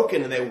 they're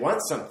broken, and they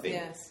want something.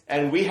 Yes.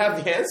 And we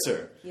have the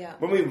answer. Yeah.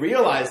 When we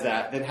realize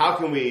that, then how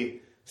can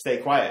we stay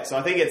quiet? So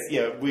I think it's,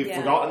 you know, we've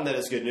forgotten that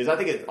it's good news. I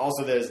think it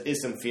also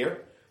is some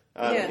fear.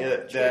 You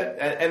know,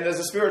 and there's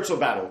a spiritual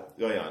battle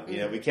going on. You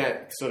know, we can't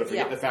sort of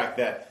forget the fact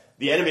that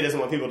the enemy doesn't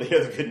want people to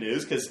hear the good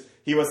news because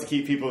he wants to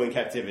keep people in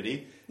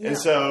captivity. Yeah. And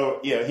so,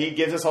 you know, he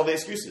gives us all the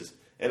excuses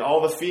and all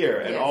the fear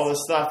and all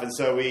this stuff. And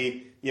so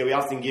we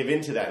often give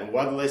into that. And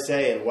what will they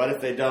say? And what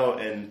if they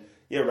don't? And,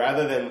 you know,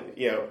 rather than,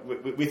 you know,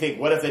 we think,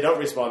 what if they don't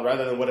respond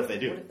rather than what if they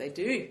do? What if they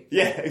do?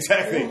 Yeah,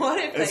 exactly. What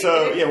if and they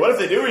so, do? Yeah, what if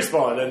they do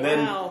respond? And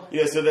then, Wow.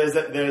 you know, so there's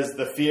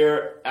the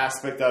fear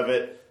aspect of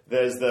it.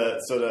 There's the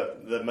sort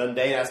of the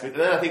mundane aspect.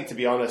 And then I think, to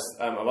be honest,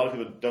 a lot of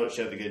people don't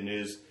share the good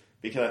news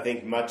because I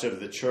think much of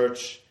the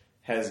church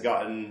has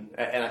gotten,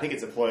 and I think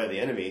it's a ploy of the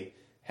enemy,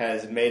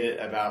 has made it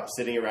about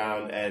sitting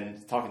around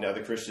and talking to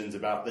other Christians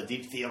about the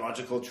deep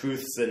theological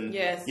truths. And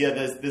you know,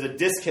 there's a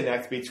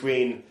disconnect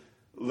between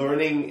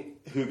learning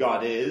who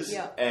God is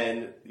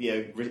and,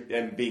 you know,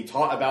 and being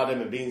taught about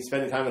Him and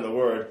spending time in the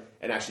Word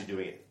and actually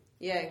doing it.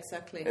 Yeah,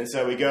 exactly. And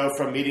so we go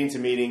from meeting to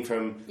meeting,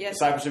 from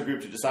discipleship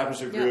group to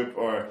discipleship group,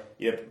 or,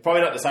 you know,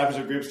 probably not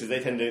discipleship groups because they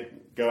tend to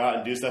go out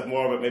and do stuff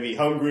more, but maybe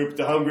home group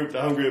to home group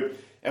to home group.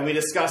 And we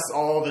discuss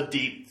all the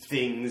deep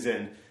things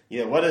and,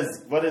 you know, what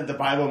did the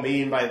Bible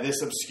mean by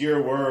this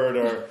obscure word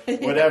or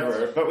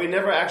whatever. But it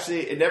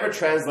never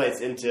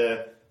translates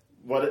into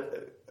what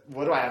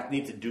do I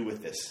need to do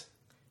with this?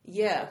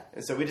 Yeah.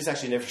 And so we just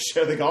actually never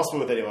share the gospel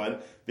with anyone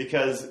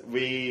because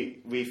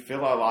we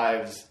fill our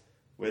lives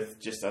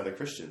with just other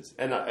Christians.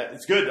 And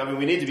it's good. I mean,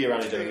 we need to be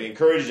around each other. We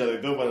encourage each other.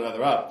 We build one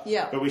another up.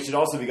 Yeah. But we should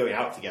also be going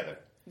out together.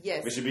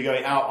 Yes. We should be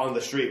going out on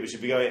the street. We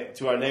should be going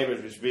to our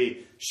neighbors. We should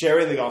be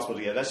sharing the gospel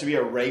together. That should be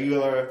a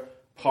regular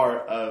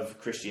part of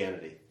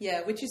Christianity.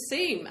 Yeah, which you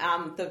see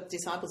the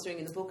disciples doing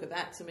in the book of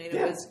Acts. I mean,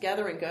 it was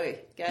gather and go.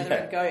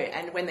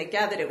 And when they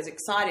gathered, it was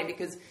exciting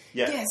because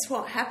guess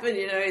what happened?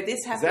 You know,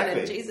 this happened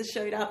and Jesus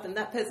showed up and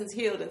that person's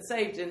healed and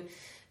saved and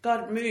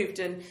God moved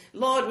and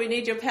Lord, we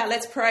need your power.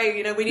 Let's pray.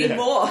 You know, we need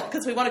more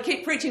because we want to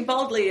keep preaching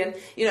boldly. And,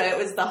 you know, it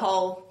was the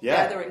whole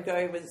gather and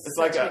go was it's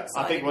such like an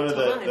exciting I think one of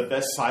time. the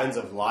best signs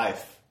of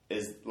life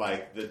is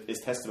is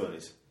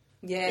testimonies.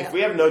 Yeah. If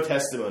we have no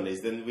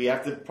testimonies, then we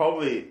have to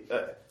probably,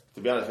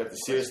 to be honest, we have to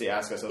seriously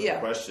ask ourselves the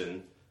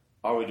question,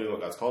 are we doing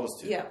what God's called us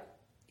to? Yeah.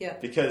 Yeah.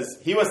 Because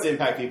He wants to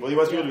impact people. He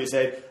wants people to be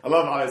saved. I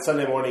love on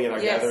Sunday morning in our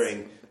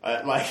gathering,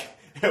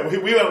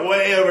 we went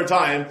way over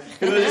time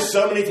because there's just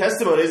so many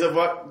testimonies of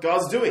what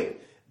God's doing.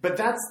 But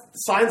that's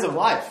signs of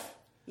life.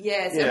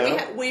 Yes,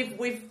 and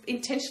we've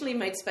intentionally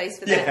made space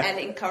for that and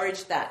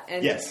encouraged that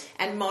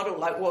and model,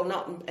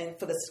 not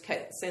for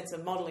the sense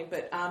of modeling,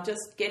 but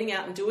just getting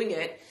out and doing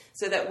it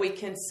so that we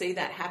can see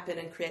that happen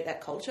and create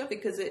that culture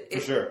because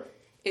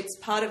it's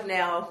part of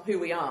now who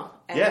we are.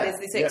 And there's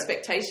this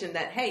expectation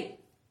that, hey,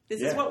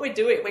 this is what we're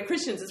doing. We're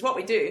Christians, it's what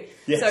we do.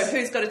 Yes. So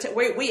who's got to...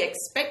 we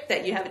expect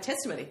that you have a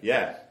testimony.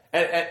 Yeah.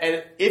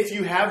 And if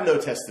you have no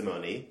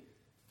testimony,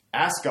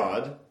 ask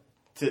God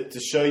to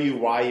show you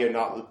why you're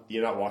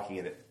not walking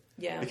in it.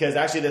 Yeah. Because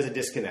actually there's a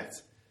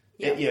disconnect.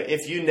 Yeah.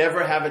 If you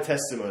never have a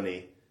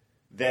testimony,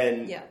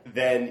 then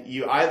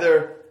you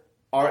either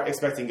aren't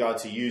expecting God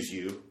to use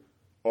you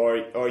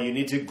or you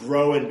need to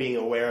grow in being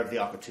aware of the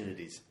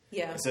opportunities.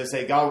 Yeah. So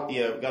say, God,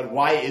 God,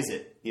 why is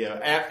it?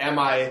 Am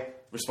I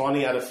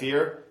responding out of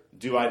fear?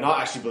 Do I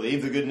not actually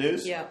believe the good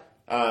news? Yeah.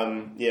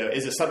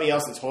 Is it something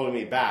else that's holding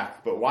me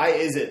back? But why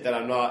is it that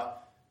I'm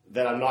not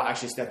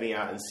actually stepping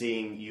out and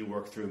seeing you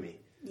work through me?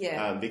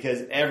 Yeah.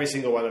 Because every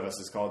single one of us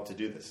is called to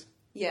do this.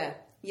 Yeah.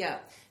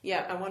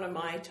 And one of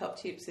my top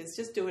tips is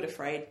just do it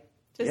afraid.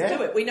 Just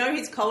do it. We know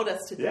He's called us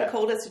to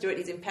do it.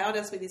 He's empowered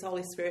us with His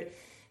Holy Spirit.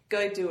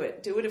 Go do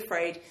it. Do it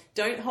afraid.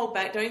 Don't hold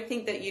back. Don't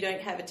think that you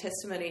don't have a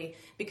testimony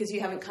because you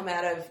haven't come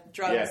out of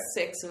drugs,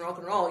 sex, and rock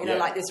and roll.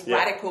 Like this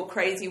radical,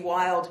 crazy,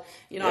 wild,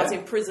 I was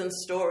in prison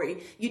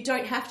story. You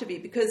don't have to be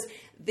because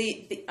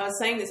I was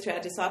saying this to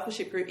our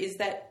discipleship group is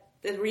that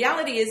the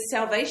reality is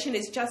salvation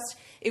is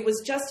it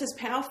was just as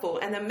powerful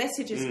and the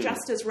message is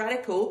just as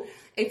radical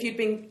if you'd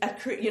been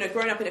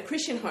grown up in a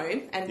Christian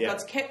home and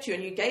God's kept you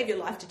and you gave your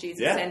life to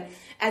Jesus and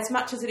as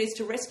much as it is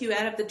to rescue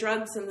out of the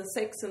drugs and the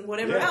sex and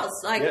whatever else,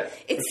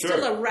 it's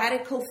still a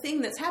radical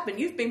thing that's happened.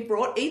 You've been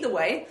brought either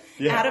way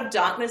out of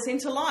darkness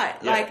into light,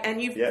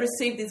 and you've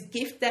received this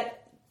gift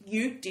that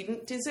you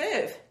didn't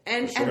deserve.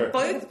 And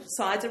both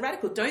sides are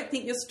radical. Don't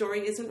think your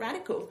story isn't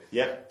radical.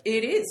 Yeah.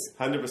 It is.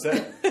 100%.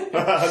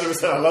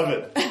 100%. I love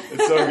it.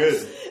 It's so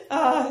good.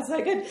 Oh,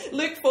 so good.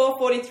 Luke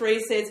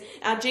 4:43 says,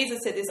 Jesus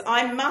said this,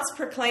 I must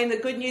proclaim the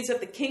good news of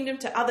the kingdom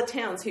to other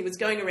towns. He was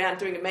going around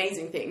doing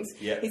amazing things.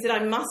 Yeah. He said,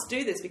 I must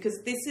do this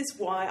because this is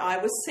why I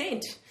was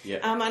sent. Yeah.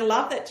 I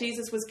love that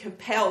Jesus was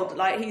compelled.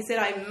 He said,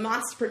 I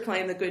must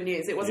proclaim the good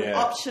news. It wasn't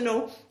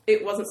optional.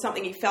 It wasn't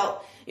something he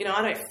felt, I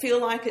don't feel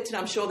like it today.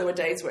 I'm sure there were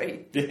days where he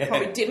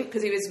probably didn't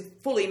because he was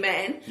fully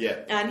man. Yeah.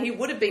 And he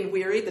would have been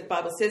weary. The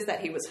Bible says that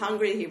he was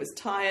hungry, he was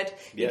tired,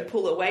 he'd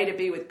pull away to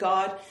be with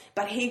God.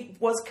 But he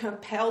was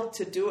compelled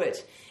to do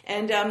it.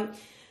 And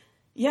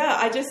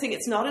I just think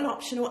it's not an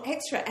optional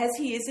extra. As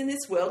he is in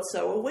this world,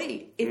 so are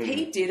we. If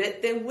he did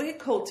it, then we're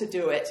called to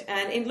do it.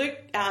 And in Luke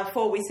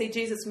 4, we see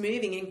Jesus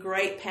moving in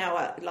great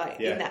power,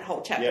 in that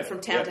whole chapter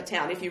from town to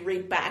town. If you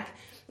read back,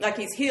 like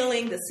he's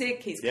healing the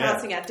sick, he's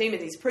casting out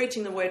demons, he's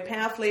preaching the word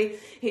powerfully,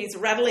 he's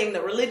rattling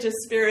the religious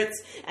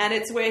spirits, and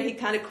it's where he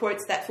kind of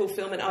quotes that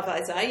fulfillment of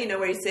Isaiah,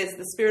 where he says,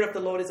 the Spirit of the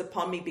Lord is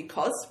upon me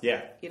because,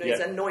 he's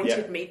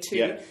anointed me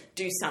to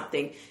do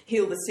something,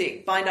 heal the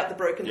sick, bind up the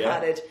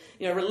brokenhearted,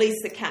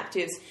 release the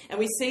captives. And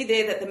we see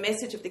there that the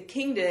message of the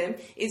kingdom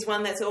is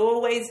one that's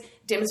always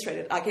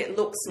demonstrated, like it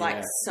looks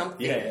like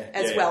something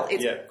as well.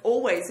 It's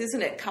always,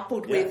 isn't it,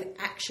 coupled with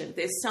action.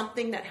 There's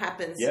something that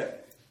happens.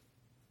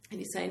 Can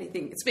you say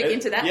anything? Speak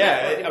into that.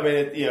 Yeah,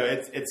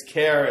 it's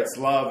care, it's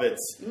love,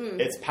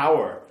 it's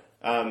power.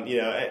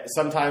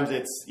 Sometimes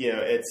it's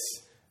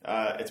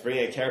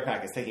bringing a care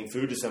pack, it's taking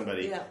food to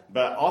somebody. Yeah.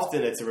 But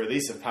often it's a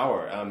release of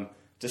power.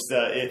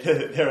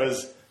 There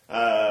was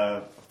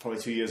probably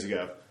 2 years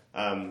ago.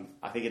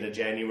 I think in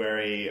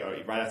January or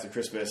right after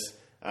Christmas,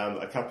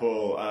 a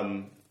couple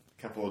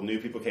of new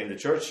people came to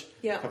church.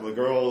 Yeah. A couple of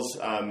girls,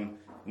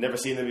 never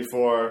seen them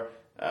before.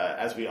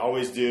 As we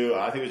always do,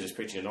 I think we're just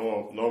preaching a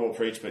normal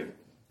preach, but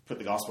put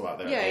the gospel out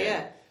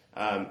there.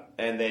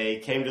 And they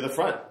came to the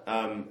front,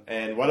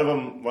 and one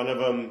of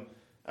them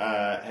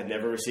had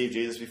never received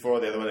Jesus before.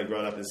 The other one had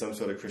grown up in some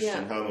sort of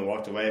Christian home and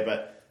walked away.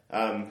 But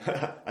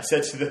I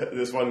said to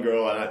this one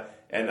girl,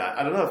 and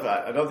I don't know if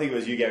I don't think it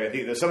was you, Gary. I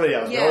think there's somebody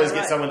else. We always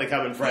get someone to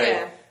come and pray.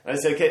 Yeah. And I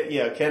said,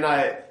 can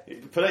I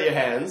put out your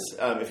hands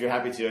if you're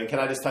happy to, and can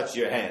I just touch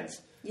your hands?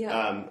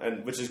 Yeah,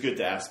 and which is good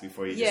to ask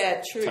before you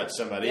just touch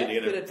somebody and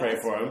you're going to pray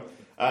for them.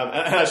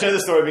 And I share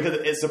this story because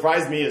it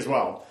surprised me as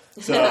well.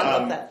 So, I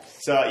love that.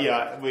 So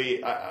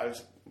I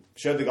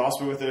shared the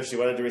gospel with her. She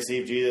wanted to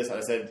receive Jesus.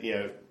 I said,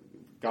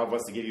 God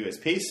wants to give you His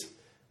peace.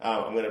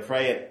 I'm going to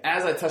pray. And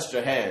as I touched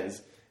her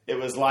hands, it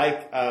was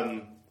like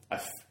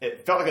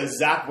it felt like a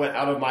zap went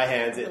out of my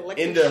hands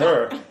into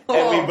her,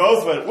 and we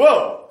both went,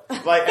 "Whoa!"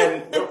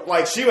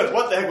 Like she went,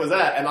 "What the heck was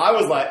that?" And I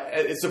was like,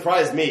 it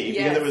surprised me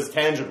because it was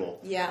tangible.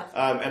 Yeah.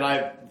 And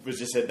I was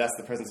just said, "That's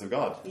the presence of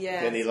God."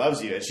 Yeah. And He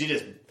loves you. And she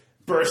just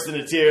burst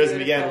into tears and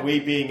began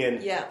weeping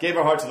and gave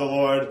her heart to the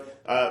Lord.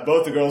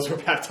 Both the girls were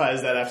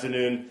baptized that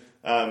afternoon.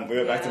 We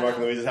went back to Mark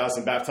and Louise's house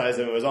and baptized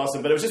them. It was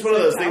awesome. But it was just one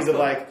of those things of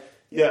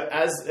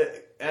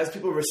as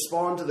people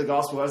respond to the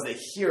gospel, as they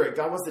hear it,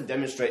 God wants to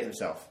demonstrate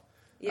Himself.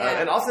 Yeah.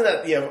 And often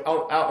that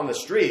out on the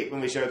street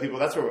when we share with people,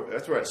 that's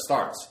where it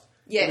starts.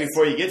 Yes.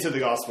 Before you get to the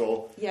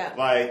gospel,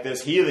 like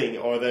there's healing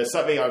or there's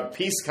something, or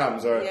peace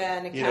comes, or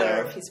an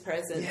encounter of His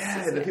presence.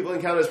 Yeah, the people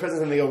encounter His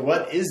presence and they go,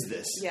 "What is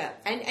this?" Yeah,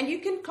 and you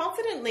can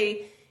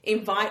confidently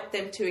invite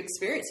them to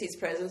experience His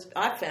presence.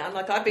 I've found,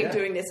 like I've been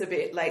doing this a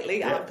bit lately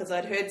because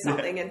I'd heard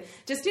something and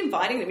just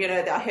inviting them.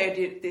 I heard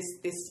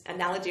this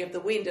analogy of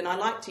the wind, and I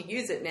like to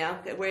use it now,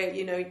 where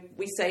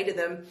we say to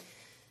them,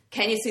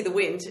 "Can you see the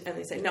wind?" And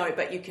they say, "No,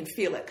 but you can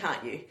feel it,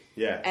 can't you?"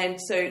 Yeah, and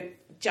so.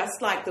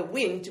 Just like the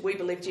wind, we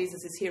believe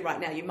Jesus is here right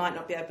now. You might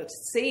not be able to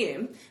see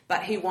Him,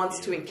 but He wants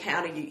to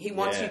encounter you. He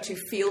wants you to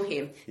feel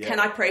Him. Yeah. Can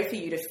I pray for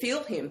you to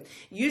feel Him?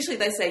 Usually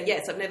they say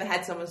yes. I've never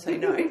had someone say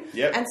no.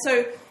 And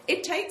so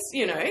it takes,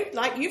 you've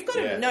got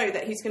to know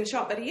that He's going to show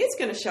up, but He is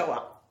going to show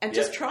up. And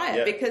just try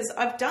it because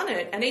I've done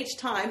it. And each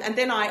time, and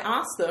then I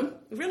ask them,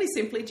 really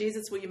simply,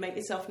 Jesus, will you make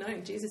yourself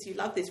known? Jesus, you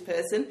love this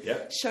person.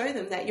 Yep. Show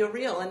them that you're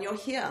real and you're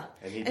here.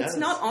 And He does. It's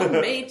not on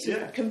me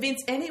to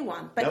convince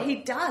anyone, but He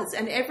does.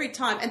 And every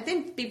time, and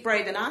then be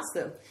brave and ask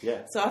them.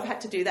 Yeah. So I've had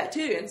to do that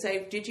too and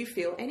say, did you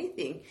feel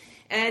anything?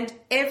 And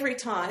every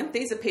time,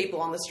 these are people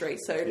on the street,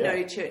 so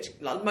no church,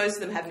 most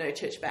of them have no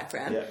church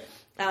background.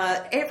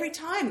 Yeah. Every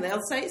time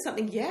they'll say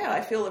something,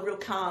 I feel a real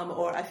calm,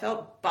 or I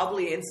felt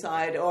bubbly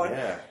inside, or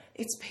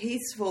it's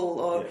peaceful,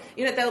 or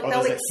they'll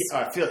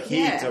I feel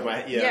heat, or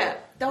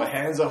my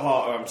hands are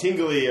hot, or I'm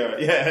tingly, or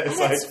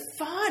it's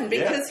fun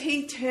because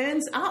He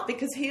turns up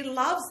because He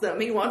loves them.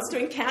 He wants to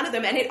encounter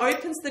them, and it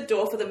opens the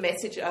door for the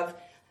message of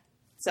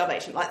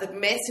salvation, like the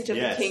message of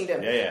the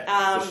kingdom.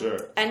 For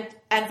sure.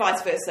 And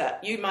vice versa.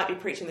 You might be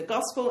preaching the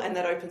gospel, and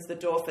that opens the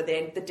door for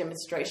then the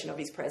demonstration of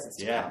His presence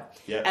to come.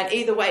 Yeah. And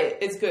either way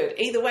is good.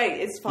 Either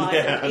way is fine.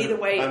 And either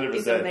way 100%.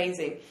 Is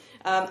amazing.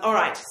 All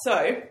right,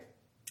 so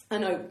I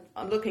know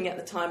I'm looking at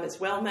the time as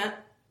well,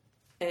 Matt,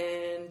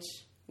 and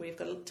we've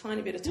got a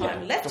tiny bit of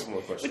time left. A couple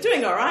more questions. We're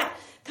doing all right.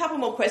 A couple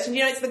more questions.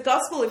 It's the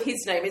gospel of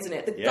His name, isn't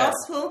it? The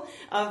gospel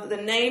of the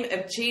name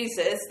of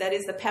Jesus, that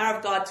is the power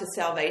of God to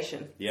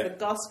salvation. The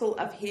gospel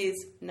of His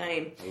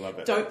name. I love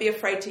it. Don't be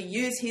afraid to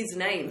use His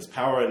name. There's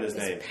power in His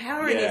name. There's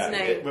power in His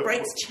name. It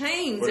breaks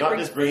chains. We're not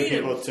just bringing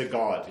people to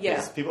God.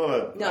 Yeah. People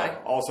have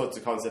all sorts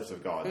of concepts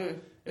of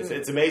God.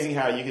 It's amazing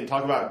how you can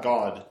talk about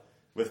God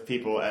with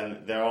people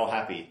and they're all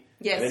happy.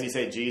 Yes. And then you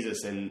say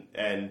Jesus,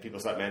 and people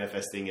start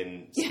manifesting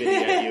and spitting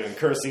at you and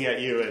cursing at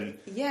you, and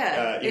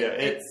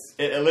it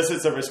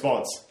elicits a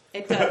response.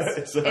 It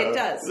does. So, it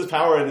does. There's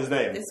power in his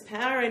name. There's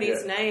power in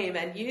his name,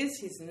 and use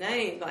his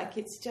name. Like,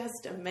 it's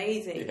just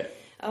amazing. Yeah.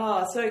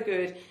 Oh, so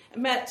good.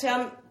 Matt, do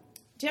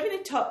you have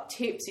any top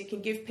tips you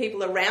can give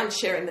people around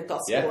sharing the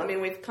gospel? Yeah. I mean,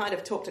 we've kind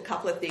of talked a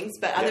couple of things,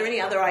 but are there any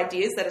other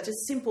ideas that are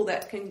just simple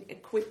that can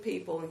equip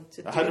people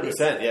to do 100%, this?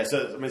 yeah.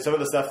 So, I mean, some of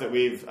the stuff that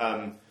we've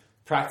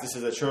practiced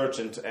as a church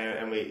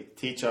and we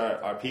teach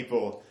our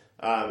people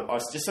are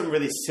just some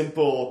really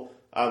simple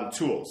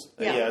tools.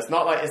 Yeah. It's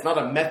not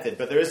a method,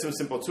 but there is some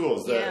simple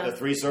tools. The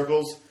 3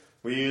 circles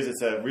we use,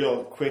 it's a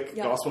real quick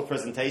gospel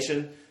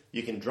presentation.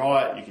 You can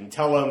draw it. You can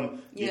tell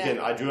them.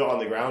 I drew it on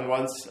the ground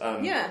once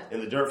in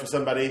the dirt for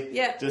somebody.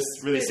 Yeah. Just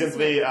really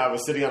simply, I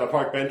was sitting on a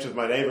park bench with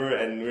my neighbor,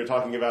 and we were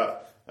talking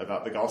about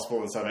the gospel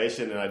and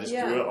salvation, and I just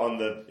drew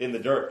it in the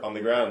dirt on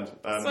the ground.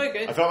 So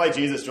good. I felt like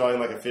Jesus drawing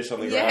like a fish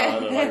on the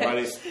ground, or like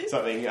writing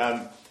something.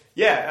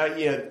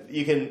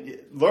 You can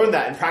learn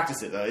that and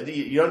practice it though.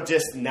 You don't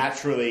just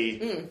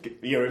naturally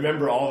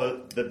remember all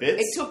the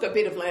bits. It took a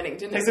bit of learning,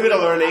 didn't it? It takes a bit of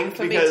learning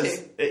for because me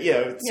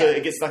too.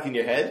 It gets stuck in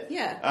your head.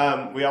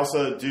 Yeah. We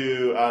also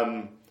do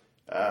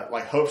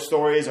like hope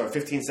stories or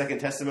 15-second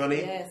testimony.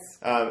 Yes.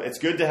 It's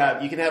good to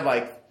have. You can have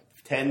like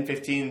 10,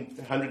 15,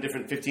 100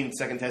 different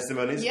 15-second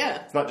testimonies.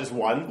 Yeah. It's not just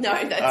one. No,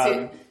 that's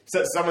it.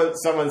 So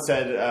someone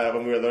said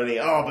when we were learning,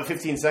 but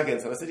 15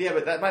 seconds. And I said, yeah,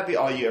 but that might be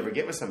all you ever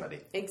get with somebody.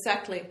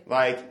 Exactly.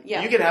 Like,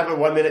 you can have a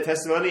 1-minute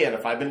testimony and a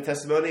 5-minute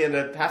testimony and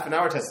a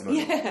half-an-hour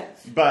testimony. Yeah.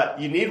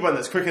 But you need one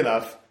that's quick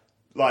enough,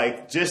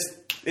 like, just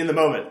in the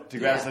moment to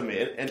grab something.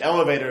 An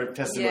elevator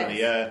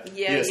testimony.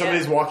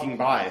 Somebody's walking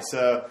by.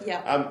 So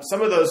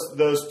some of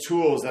those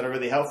tools that are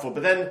really helpful.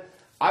 But then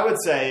I would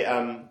say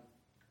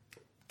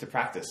to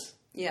practice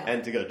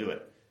and to go do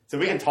it. So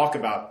we can talk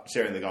about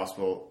sharing the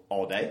gospel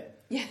all day.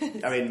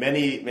 Yes. I mean,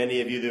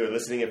 many of you that are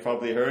listening have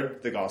probably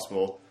heard the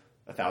gospel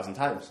 1,000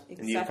 times. Exactly.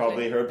 And you've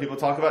probably heard people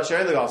talk about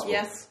sharing the gospel.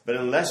 Yes. But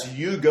unless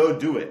you go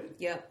do it,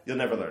 you'll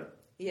never learn.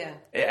 Yeah.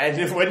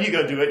 And when you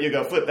go do it, you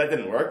go, flip, that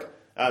didn't work.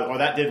 Or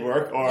that did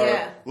work. Or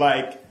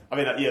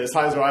there's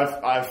times where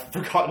I've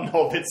forgotten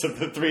whole bits of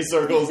the 3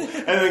 circles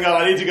and then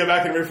I need to go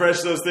back and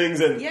refresh those things.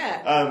 And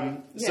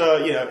so,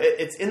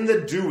 it's in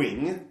the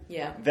doing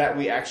that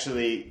we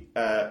actually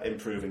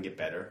improve and get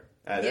better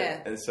at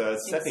it. And so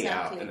it's stepping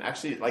out and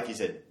actually, like you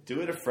said,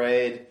 do it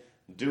afraid,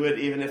 do it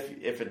even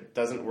if it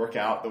doesn't work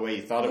out the way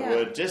you thought it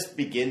would. Just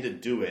begin to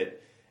do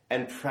it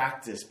and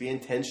practice, be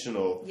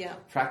intentional.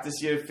 Practice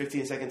your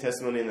 15-second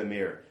testimony in the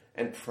mirror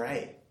and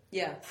pray.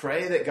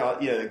 Pray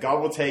that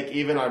God will take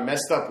even our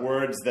messed up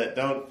words that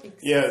don't,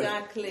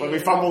 when we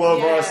fumble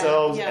over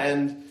ourselves,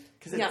 and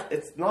because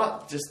it's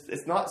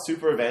not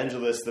super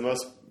evangelists, the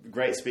most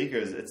great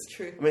speakers. It's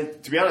true. I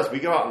mean, to be honest, we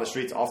go out on the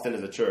streets often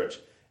as a church,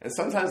 and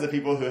sometimes the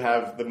people who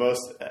have the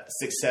most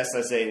success,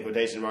 I say in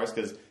quotation marks,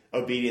 because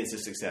obedience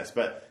is success,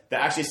 but that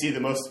actually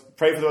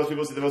pray for the most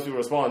people, see the most people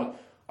respond,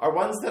 are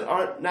ones that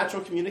aren't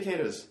natural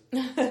communicators.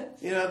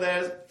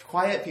 There's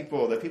quiet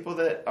people. They're people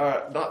that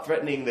are not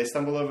threatening. They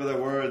stumble over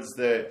their words.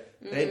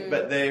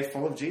 But they're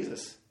full of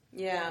Jesus.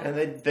 Yeah.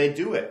 And they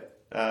do it.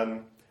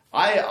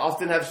 I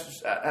often have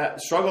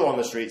struggle on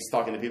the streets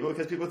talking to people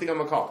because people think I'm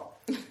a cop.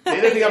 They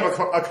either think I'm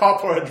a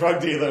cop or a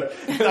drug dealer.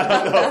 And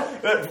I don't know.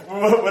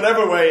 But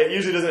whatever way, it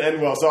usually doesn't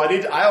end well. So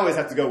I always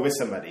have to go with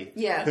somebody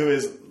who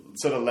is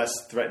sort of less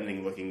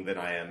threatening looking than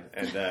I am,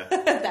 and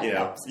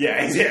helps.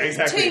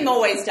 Exactly. Team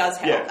always does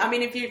help. I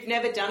mean, if you've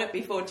never done it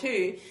before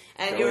too,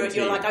 and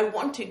you're like, I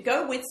want to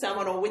go with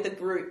someone or with a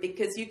group,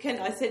 because you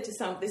can. I said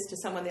this to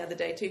someone the other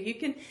day too. You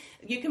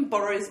can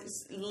borrow.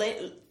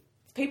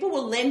 People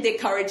will lend their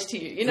courage to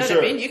you. You know what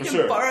I mean? You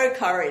can borrow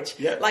courage.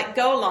 Yeah. Like,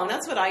 go along.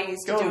 That's what I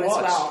used to do as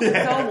well. Go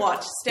and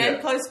watch. Stand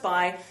close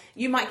by.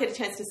 You might get a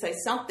chance to say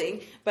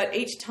something, but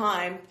each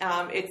time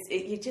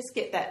you just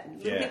get that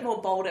little bit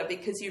more bolder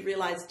because you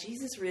realize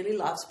Jesus really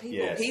loves people.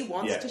 Yes. He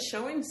wants to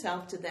show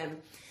himself to them.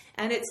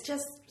 And it's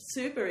just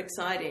super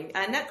exciting.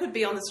 And that could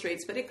be on the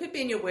streets, but it could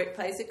be in your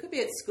workplace. It could be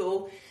at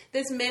school.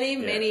 There's many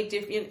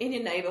different, in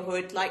your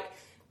neighborhood, like,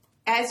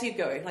 as you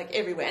go, like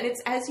everywhere. And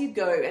it's as you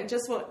go. And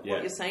just what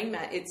you're saying,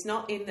 Matt, it's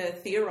not in the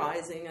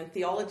theorizing and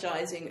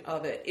theologizing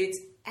of it. It's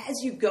as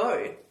you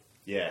go,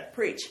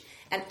 preach.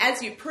 And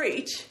as you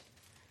preach,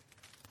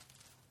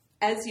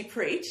 then,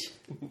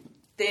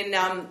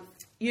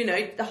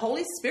 the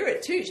Holy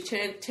Spirit too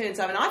turns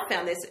up. And I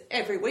found this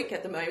every week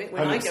at the moment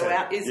when 100%. I go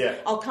out is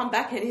I'll come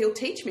back and he'll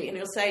teach me and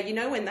he'll say,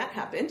 when that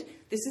happened,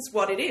 this is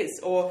what it is,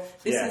 or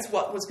this is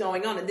what was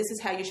going on, and this is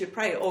how you should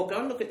pray, or go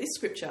and look at this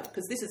scripture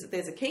because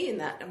there's a key in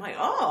that. I'm like,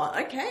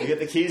 okay. You get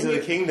the keys of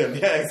the kingdom.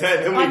 Yeah,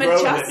 exactly. I'm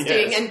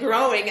adjusting and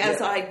growing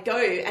as I go,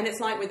 and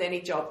it's like with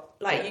any job.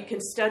 Like you can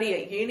study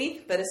at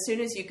uni, but as soon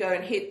as you go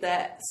and hit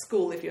that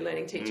school, if you're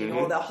learning teaching,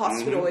 or the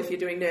hospital, if you're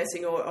doing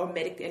nursing or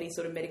any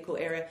sort of medical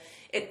area,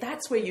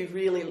 that's where you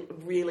really,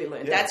 really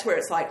learn. Yeah. That's where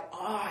it's like,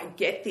 I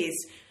get this.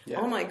 Yeah.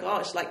 Oh my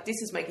gosh, like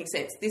this is making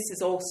sense. This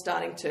is all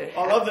starting to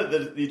happen. I love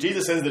that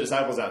Jesus sends the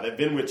disciples out. They've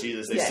been with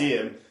Jesus. They see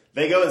him.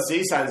 they go and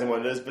see signs and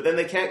wonders, but then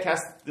they can't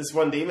cast this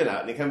one demon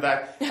out, and they come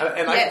back. And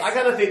Yes. I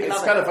kind of think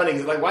it's kind of funny,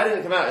 because like, why didn't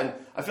it come out? And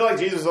I feel like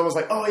Jesus was almost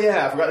like, oh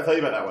yeah, I forgot to tell you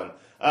about that one.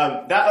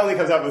 That only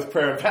comes out with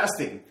prayer and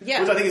fasting, which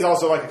I think is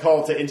also like a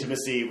call to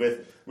intimacy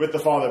with the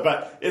Father.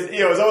 But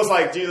it's almost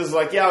like Jesus is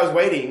like, yeah, I was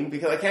waiting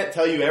because I can't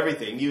tell you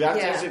everything. You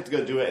have to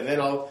go do it, and then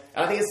And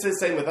I think it's the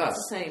same with us.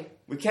 It's the same.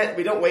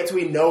 We don't wait till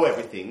we know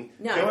everything.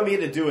 No. Go and be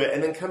able to do it,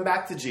 and then come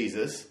back to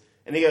Jesus.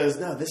 And he goes,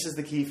 no, this is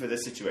the key for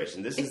this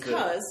situation.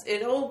 Because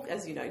it all,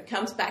 as you know,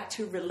 comes back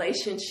to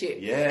relationship.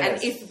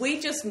 Yes. And if we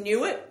just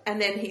knew it,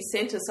 and then he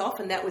sent us off,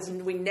 and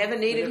we never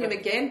needed him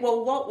again,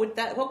 well,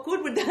 what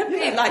good would that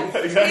be? Like,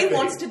 exactly. He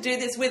wants to do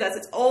this with us.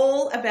 It's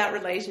all about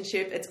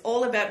relationship. It's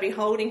all about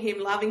beholding him,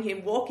 loving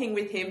him, walking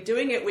with him,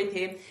 doing it with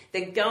him,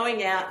 then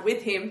going out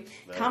with him,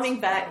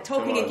 coming back,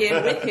 talking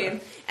again with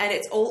him, and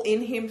it's all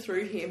in him,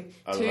 through him,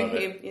 to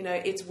him. You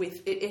know,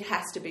 it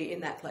has to be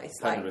in that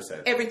place. Like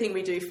 100%. Everything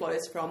we do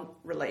flows from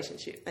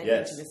relationship and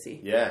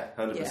intimacy. Yeah,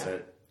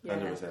 100%.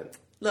 100%.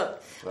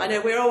 Look, I know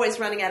we're always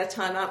running out of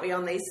time, aren't we,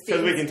 on these things?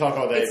 Because we can talk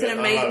all day. It's an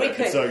amazing.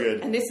 It's so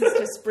good. And this is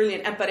just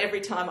brilliant. But every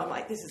time I'm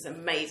like, this is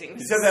amazing.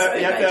 You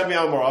have to have me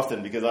on more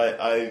often, because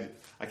I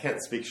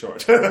can't speak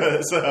short.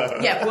 So.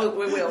 Yeah, we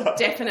will.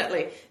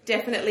 Definitely.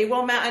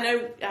 Well, Matt, I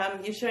know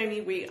you've shown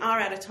me we are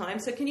out of time.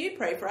 So can you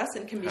pray for us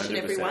and commission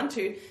 100%. everyone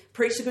to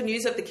preach the good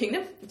news of the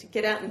kingdom, to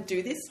get out and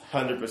do this?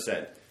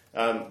 100%.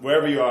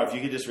 Wherever you are, if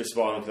you could just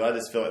respond, because I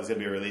just feel like there's going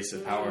to be a release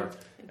of power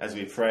as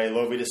we pray.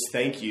 Lord, we just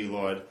thank you,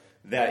 Lord,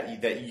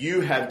 that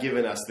you have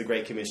given us the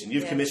Great Commission.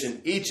 You've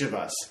commissioned each of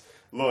us,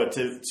 Lord,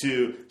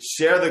 to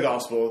share the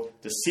gospel,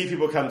 to see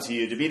people come to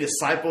you, to be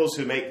disciples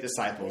who make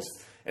disciples.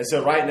 Yes. And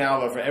so right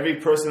now, Lord, for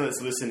every person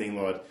that's listening,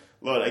 Lord,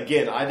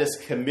 again, I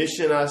just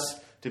commission us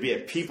to be a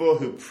people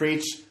who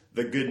preach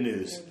the good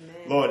news.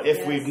 Amen. Lord,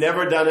 if we've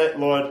never done it,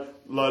 Lord,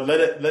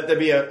 let there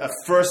be a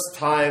first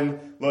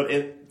time, Lord,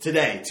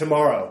 today,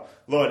 tomorrow.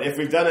 Lord, if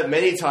we've done it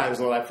many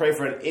times, Lord, I pray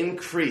for an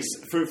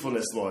increased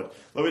fruitfulness, Lord.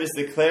 Lord, we just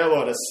declare,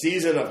 Lord, a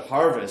season of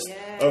harvest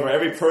over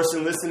every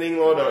person listening,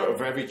 Lord,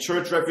 over every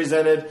church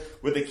represented.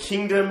 Would the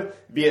kingdom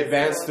be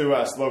advanced through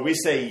us? Lord, we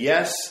say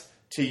yes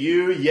to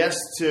you, yes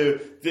to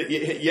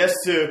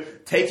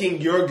taking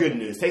your good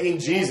news, taking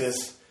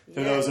Jesus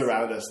to those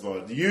around us,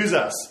 Lord. Use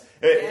us.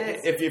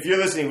 Yes. If you're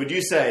listening, would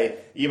you say,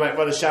 you might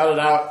want to shout it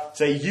out,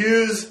 say,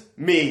 use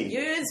me.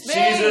 Use me.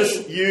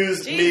 Jesus,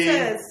 use me.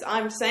 Jesus,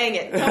 I'm saying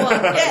it. Come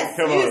on. Yes,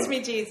 use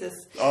me, Jesus.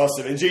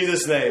 Awesome. In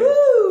Jesus' name.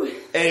 Woo.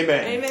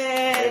 Amen.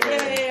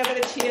 Yay, I'm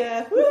going to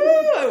cheer. Woo,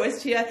 I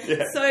always cheer.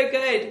 Yeah. So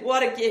good.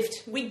 What a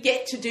gift. We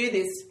get to do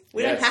this.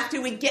 We don't have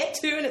to, we get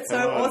to, and it's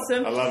so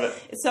awesome. I love it.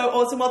 It's so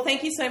awesome. Well,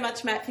 thank you so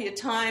much, Matt, for your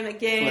time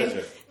again.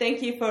 Pleasure.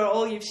 Thank you for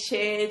all you've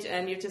shared,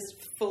 and you're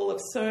just full of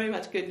so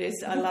much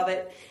goodness. I love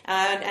it.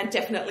 And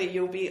definitely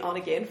you'll be on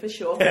again for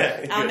sure.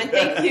 And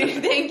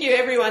thank you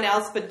everyone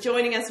else for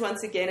joining us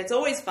once again. It's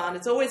always fun.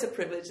 It's always a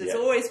privilege. There's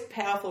always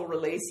powerful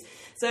release.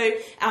 So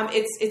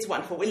it's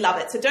wonderful. We love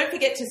it. So don't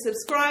forget to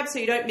subscribe so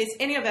you don't miss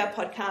any of our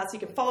podcasts. You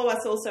can follow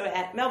us also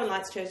at Melbourne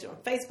Lights Church on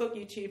Facebook,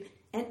 YouTube,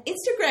 and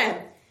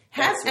Instagram.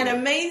 Have an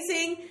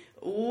amazing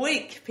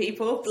week,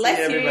 people. Bless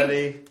you. See you,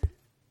 everybody.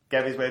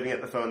 Gabby's waving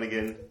at the phone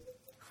again.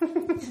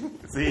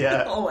 See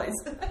ya. Always.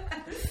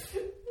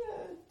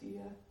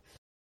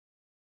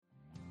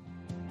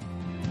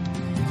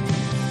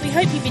 We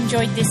hope you've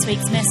enjoyed this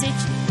week's message.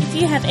 If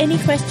you have any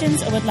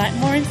questions or would like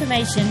more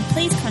information,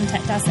 please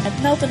contact us at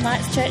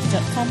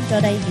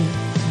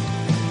melbournelightschurch.com.au.